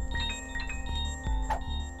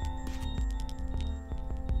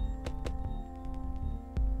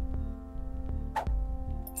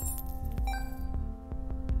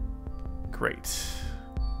 Great.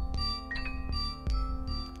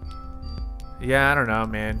 Yeah, I don't know,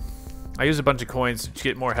 man. I use a bunch of coins to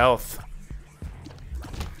get more health.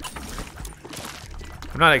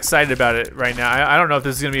 I'm not excited about it right now. I don't know if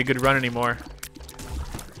this is gonna be a good run anymore.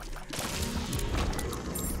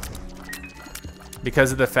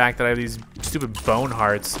 Because of the fact that I have these stupid bone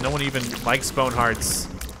hearts. No one even likes bone hearts.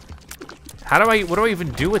 What do I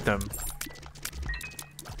even do with them?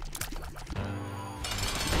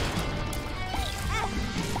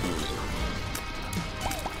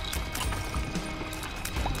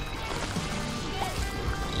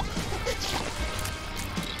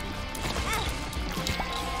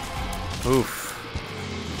 Oof.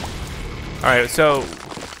 All right, so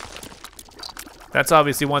that's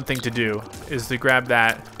obviously one thing to do, is to grab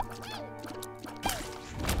that.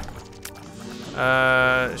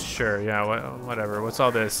 Sure, yeah, whatever. What's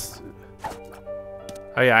all this?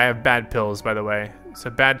 Oh yeah, I have bad pills, by the way. So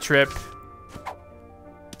bad trip.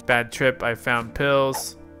 Bad trip, I found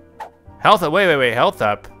pills. Health up, wait, health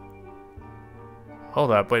up.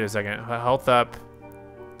 Hold up, wait a second. Health up.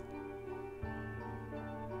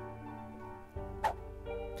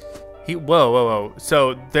 Whoa.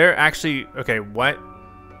 So they're actually, okay, what?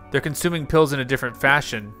 They're consuming pills in a different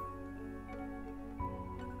fashion.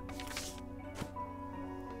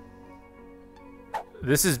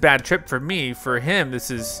 This is bad trip for me. For him,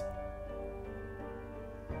 this is...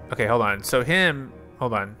 Okay, hold on. So him,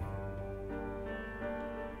 hold on.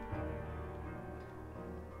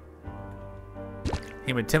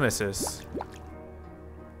 Hematemesis.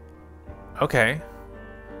 Okay.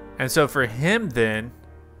 And so for him then,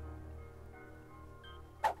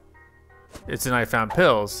 it's an I found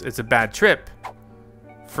pills. It's a bad trip.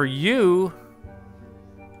 For you,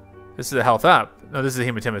 this is a health up. No, this is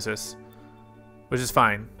a hematemesis, which is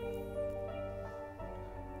fine.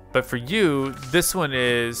 But for you, this one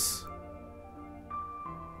is...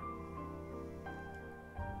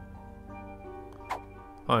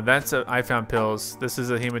 Oh, that's a I found pills. This is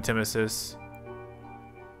a hematemesis.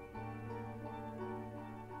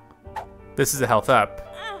 This is a health up.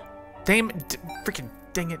 Damn it, freaking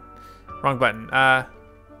dang it. Wrong button.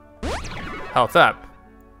 Health up.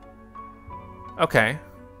 Okay.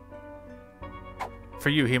 For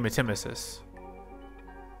you, hematemesis.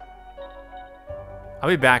 I'll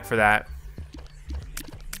be back for that.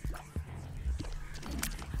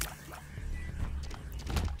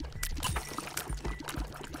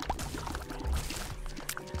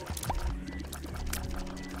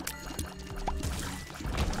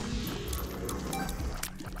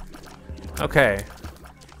 Okay.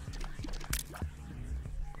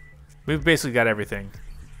 We've basically got everything.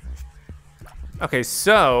 Okay,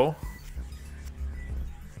 so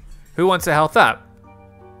who wants a health up?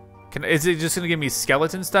 Is it just gonna give me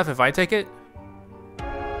skeleton stuff if I take it?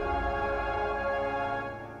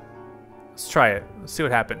 Let's try it. Let's see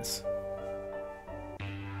what happens.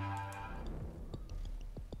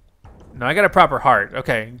 No, I got a proper heart.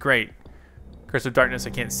 Okay, great. Curse of darkness, I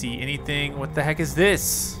can't see anything. What the heck is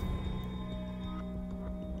this?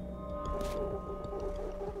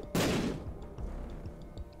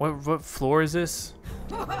 What floor is this?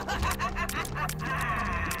 All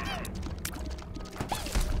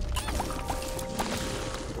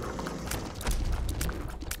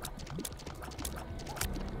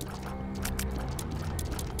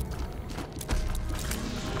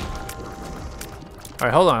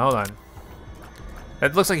right, hold on.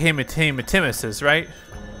 That looks like hematemesis, right?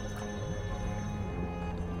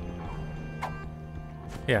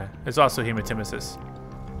 Yeah, it's also hematemesis.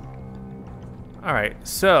 All right,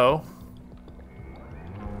 so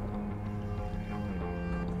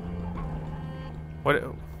what?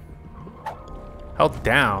 Health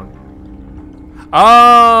down.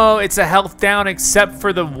 Oh, it's a health down except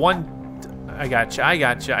for the one. I gotcha.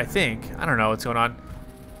 I think. I don't know what's going on.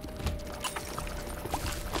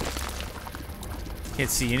 Can't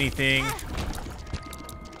see anything.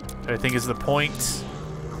 I think is the point.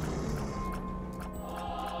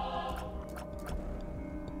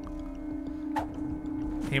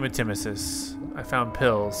 Hematemesis. I found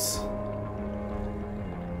pills.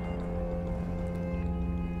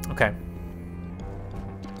 Okay.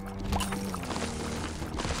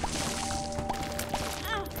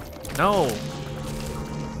 No.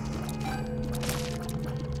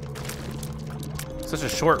 Such a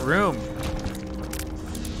short room.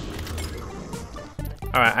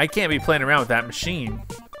 Alright, I can't be playing around with that machine.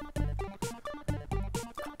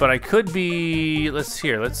 But I could be... Let's,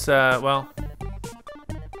 well...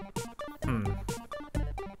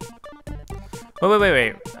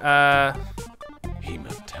 Wait.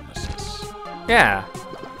 Hematemesis. Yeah.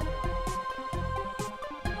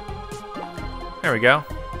 There we go.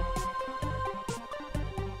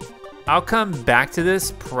 I'll come back to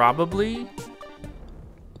this probably.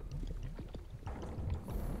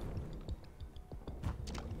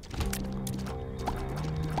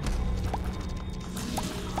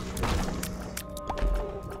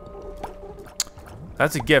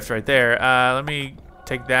 That's a gift right there. Let me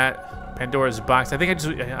take that. Pandora's box. I think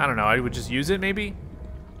I don't know. I would just use it maybe.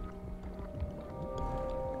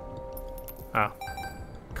 Oh.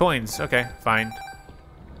 Coins. Okay, fine.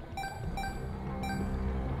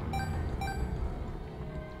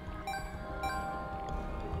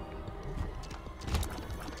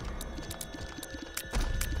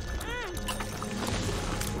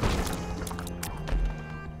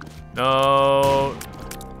 No.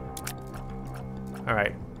 All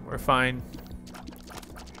right, we're fine.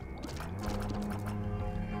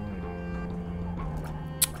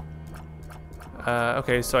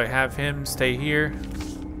 Okay, so I have him stay here.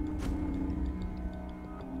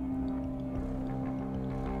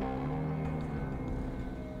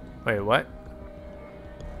 Wait, what?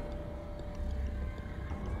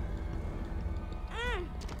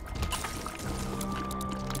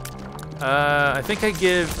 I think I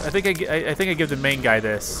give the main guy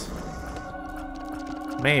this.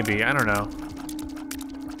 Maybe, I don't know.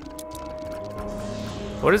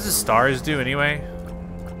 What does the stars do anyway?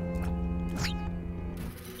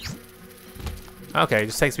 Okay,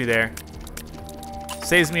 just takes me there.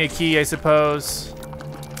 Saves me a key, I suppose.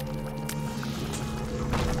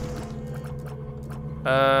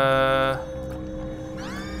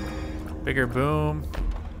 Bigger boom.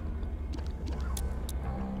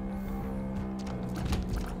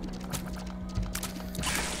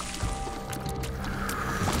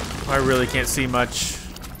 I really can't see much.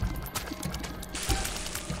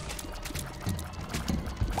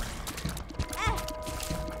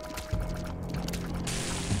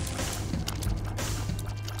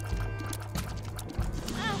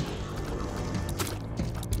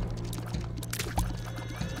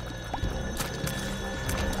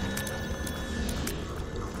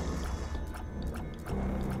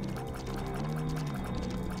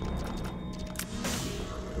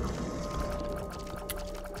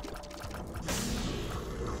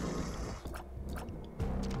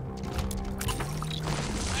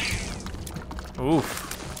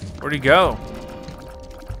 Oof. Where'd he go?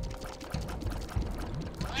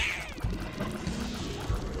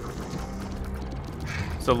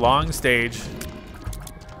 It's a long stage.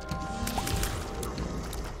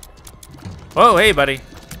 Whoa, hey, buddy.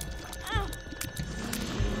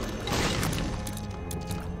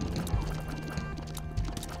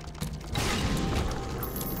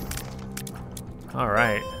 All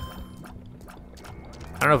right.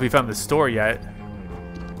 I don't know if we found the store yet.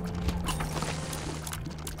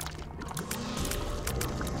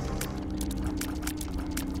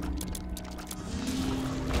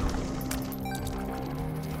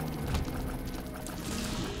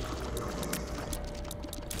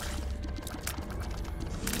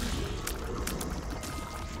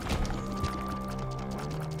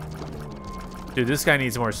 Dude, this guy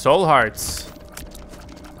needs more soul hearts.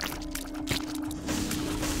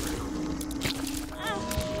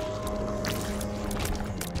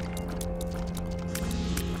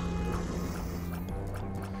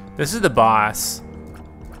 This is the boss.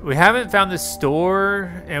 We haven't found the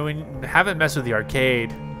store, and we haven't messed with the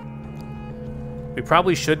arcade. We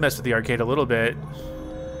probably should mess with the arcade a little bit.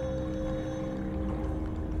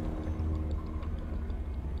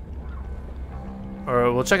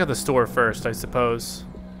 Or we'll check out the store first, I suppose.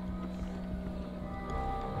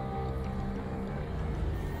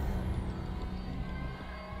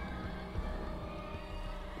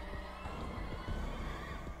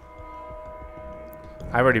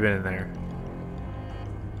 I've already been in there.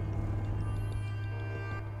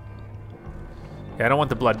 Yeah, I don't want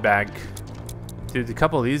the blood bag. Dude, a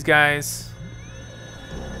couple of these guys.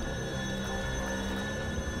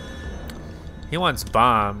 He wants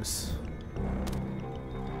bombs.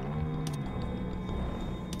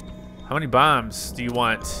 How many bombs do you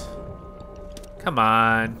want? Come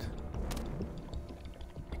on.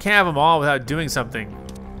 You can't have them all without doing something.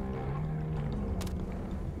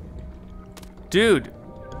 Dude,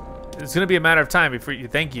 it's gonna be a matter of time before you,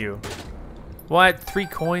 thank you. What, 3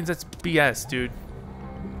 coins? That's BS, dude.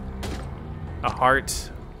 A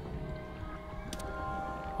heart.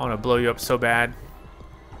 I wanna blow you up so bad.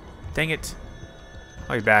 Dang it.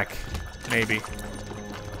 I'll be back, maybe.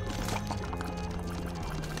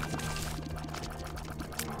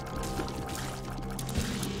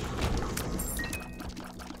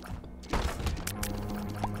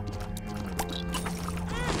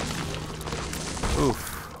 Oof.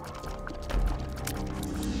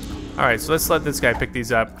 All right, so let's let this guy pick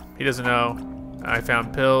these up. He doesn't know. I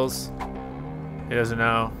found pills. He doesn't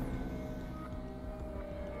know.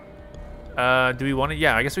 Do we want to?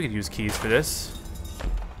 Yeah, I guess we could use keys for this.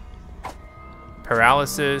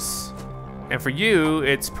 Paralysis. And for you,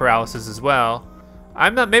 it's paralysis as well.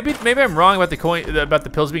 I'm not. Maybe I'm wrong about the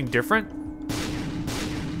pills being different.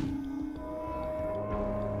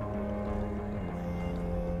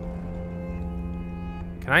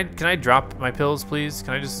 Can I drop my pills, please?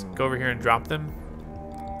 Can I just go over here and drop them?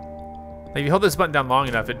 Like, if you hold this button down long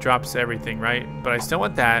enough, it drops everything, right? But I still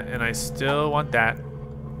want that, and I still want that.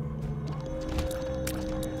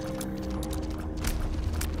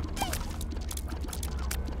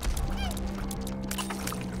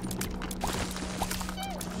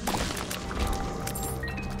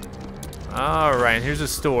 All right, here's a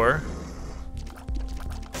store.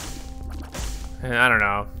 And I don't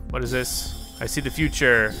know. What is this? I see the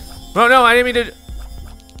future. Oh no, I didn't mean to.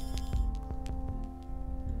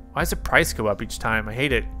 Why does the price go up each time? I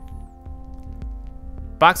hate it.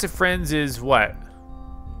 Box of friends is what?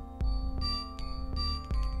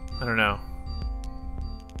 I don't know.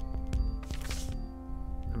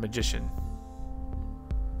 A magician.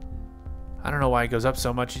 I don't know why it goes up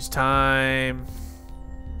so much each time.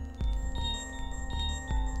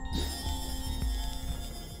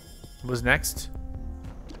 What was next?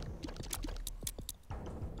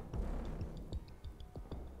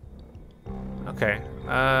 Okay,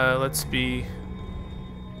 let's be...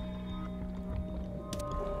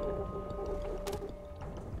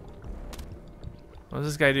 What does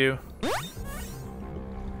this guy do?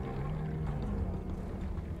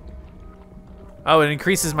 Oh, it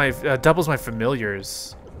increases my, doubles my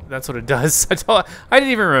familiars. That's what it does. I didn't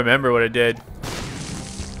even remember what it did.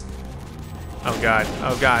 Oh god,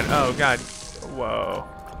 oh god, oh god. Whoa.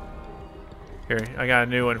 Here, I got a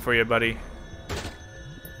new one for you, buddy.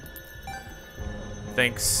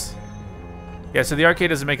 Thanks. Yeah, so the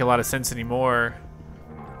arcade doesn't make a lot of sense anymore,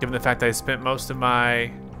 given the fact that I spent most of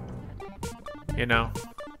my, you know.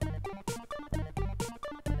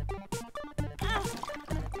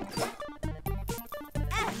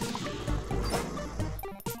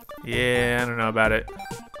 Yeah, I don't know about it.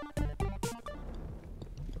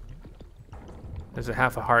 There's a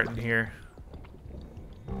half a heart in here.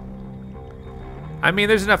 I mean,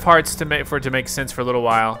 there's enough hearts to make for it to make sense for a little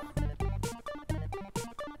while.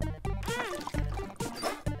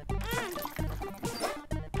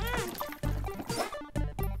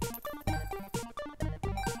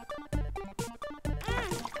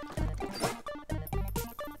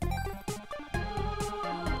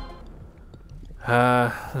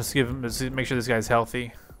 Let's make sure this guy's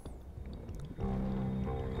healthy.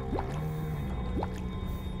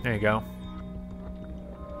 There you go.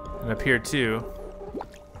 And up here too.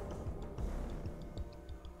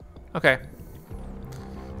 Okay.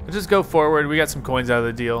 Let's just go forward. We got some coins out of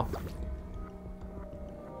the deal.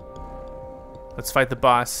 Let's fight the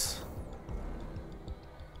boss.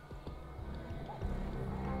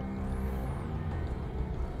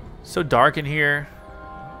 So dark in here.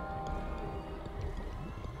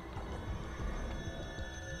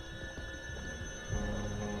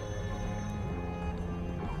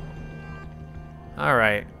 All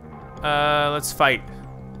right, let's fight.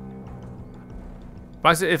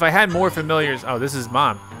 If I had more familiars, oh, this is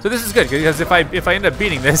Mom. So this is good because if I end up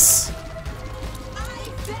beating this,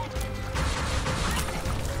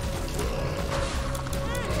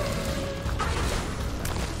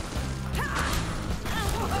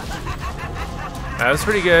 that was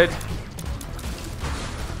pretty good.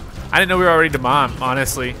 I didn't know we were already to Mom,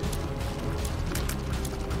 honestly.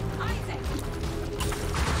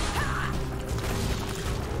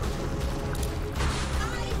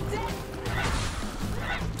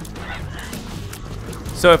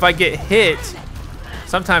 So if I get hit,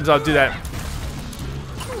 sometimes I'll do that.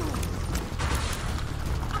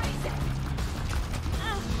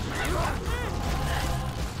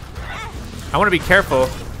 I want to be careful.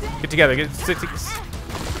 Get together.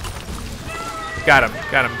 Got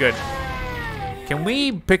him, good. Can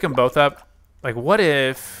we pick them both up? Like, what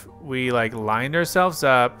if we like lined ourselves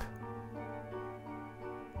up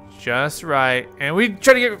just right, and we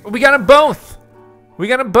got them both. We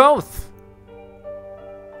got them both.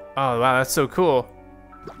 Oh, wow, that's so cool.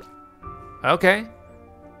 Okay.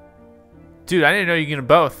 Dude, I didn't know you could get them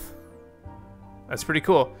both. That's pretty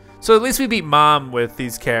cool. So at least we beat Mom with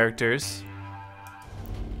these characters.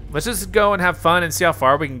 Let's just go and have fun and see how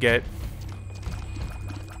far we can get.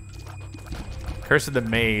 Curse of the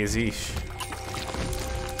Maze, eesh.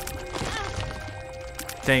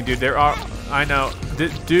 Dang, dude, there are... I know.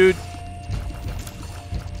 Dude.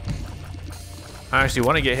 I actually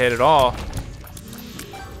want to get hit at all.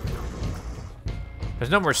 There's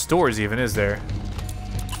no more stores even, is there?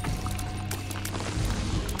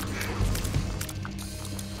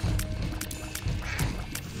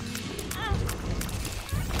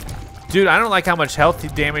 Dude, I don't like how much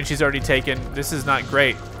health damage he's already taken. This is not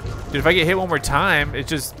great. Dude, if I get hit one more time, it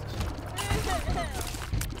just...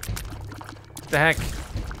 What the heck?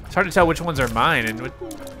 It's hard to tell which ones are mine and what...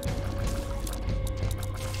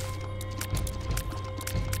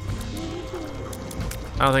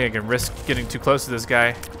 I don't think I can risk getting too close to this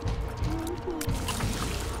guy.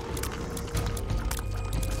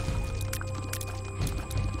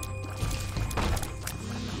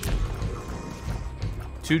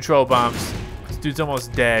 Two troll bombs. This dude's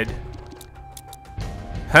almost dead.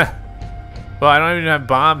 Huh. Well, I don't even have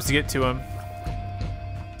bombs to get to him.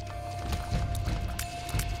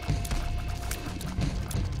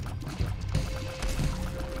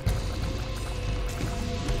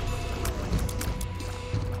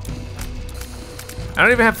 I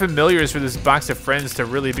don't even have familiars for this box of friends to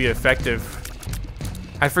really be effective.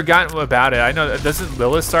 I've forgotten about it. I know, doesn't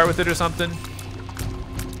Lilith start with it or something?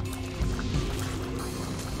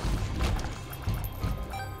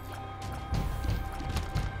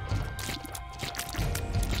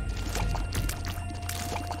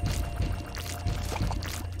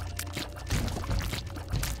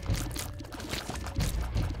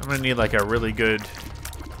 I'm gonna need like a really good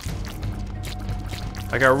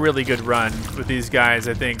run with these guys,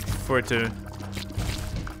 I think, for it to...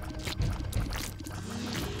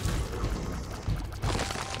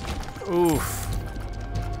 Oof.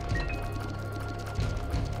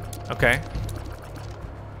 Okay.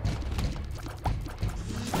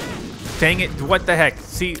 Dang it, what the heck?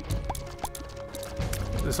 See,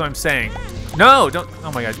 this is what I'm saying. No, don't,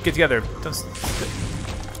 oh my god, get together. Don't,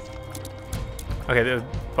 okay, the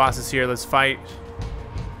boss is here, let's fight.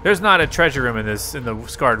 There's not a treasure room in the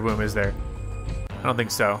scarred womb, is there? I don't think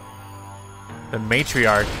so. The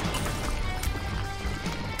matriarch.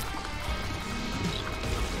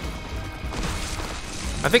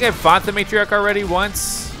 I think I fought the matriarch already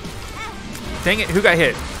once. Dang it, who got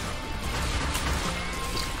hit?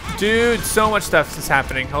 Dude, so much stuff is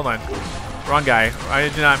happening. Hold on. Wrong guy. I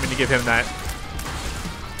did not mean to give him that.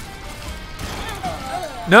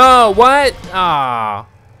 No, what? Ah.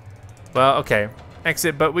 Well, okay.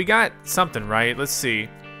 Exit, but we got something, right? Let's see.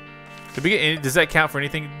 Did we get any, does that count for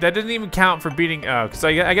anything? That didn't even count for beating, oh, because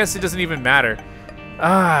I guess it doesn't even matter.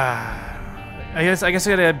 I guess I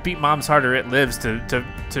gotta beat Mom's Harder It Lives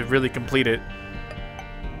to really complete it.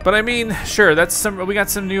 But I mean, sure, that's some, we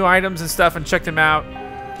got some new items and stuff and checked them out.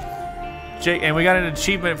 And we got an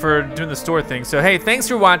achievement for doing the store thing. So hey, thanks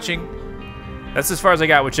for watching. That's as far as I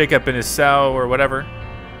got with Jacob in his cell or whatever.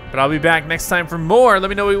 But I'll be back next time for more. Let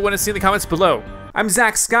me know what you want to see in the comments below. I'm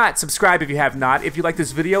Zack Scott. Subscribe if you have not. If you like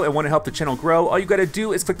this video and want to help the channel grow, all you gotta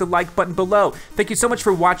do is click the like button below. Thank you so much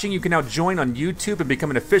for watching. You can now join on YouTube and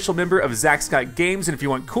become an official member of ZackScottGames. And if you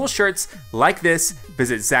want cool shirts like this,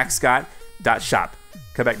 visit ZackScott.shop.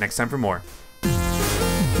 Come back next time for more.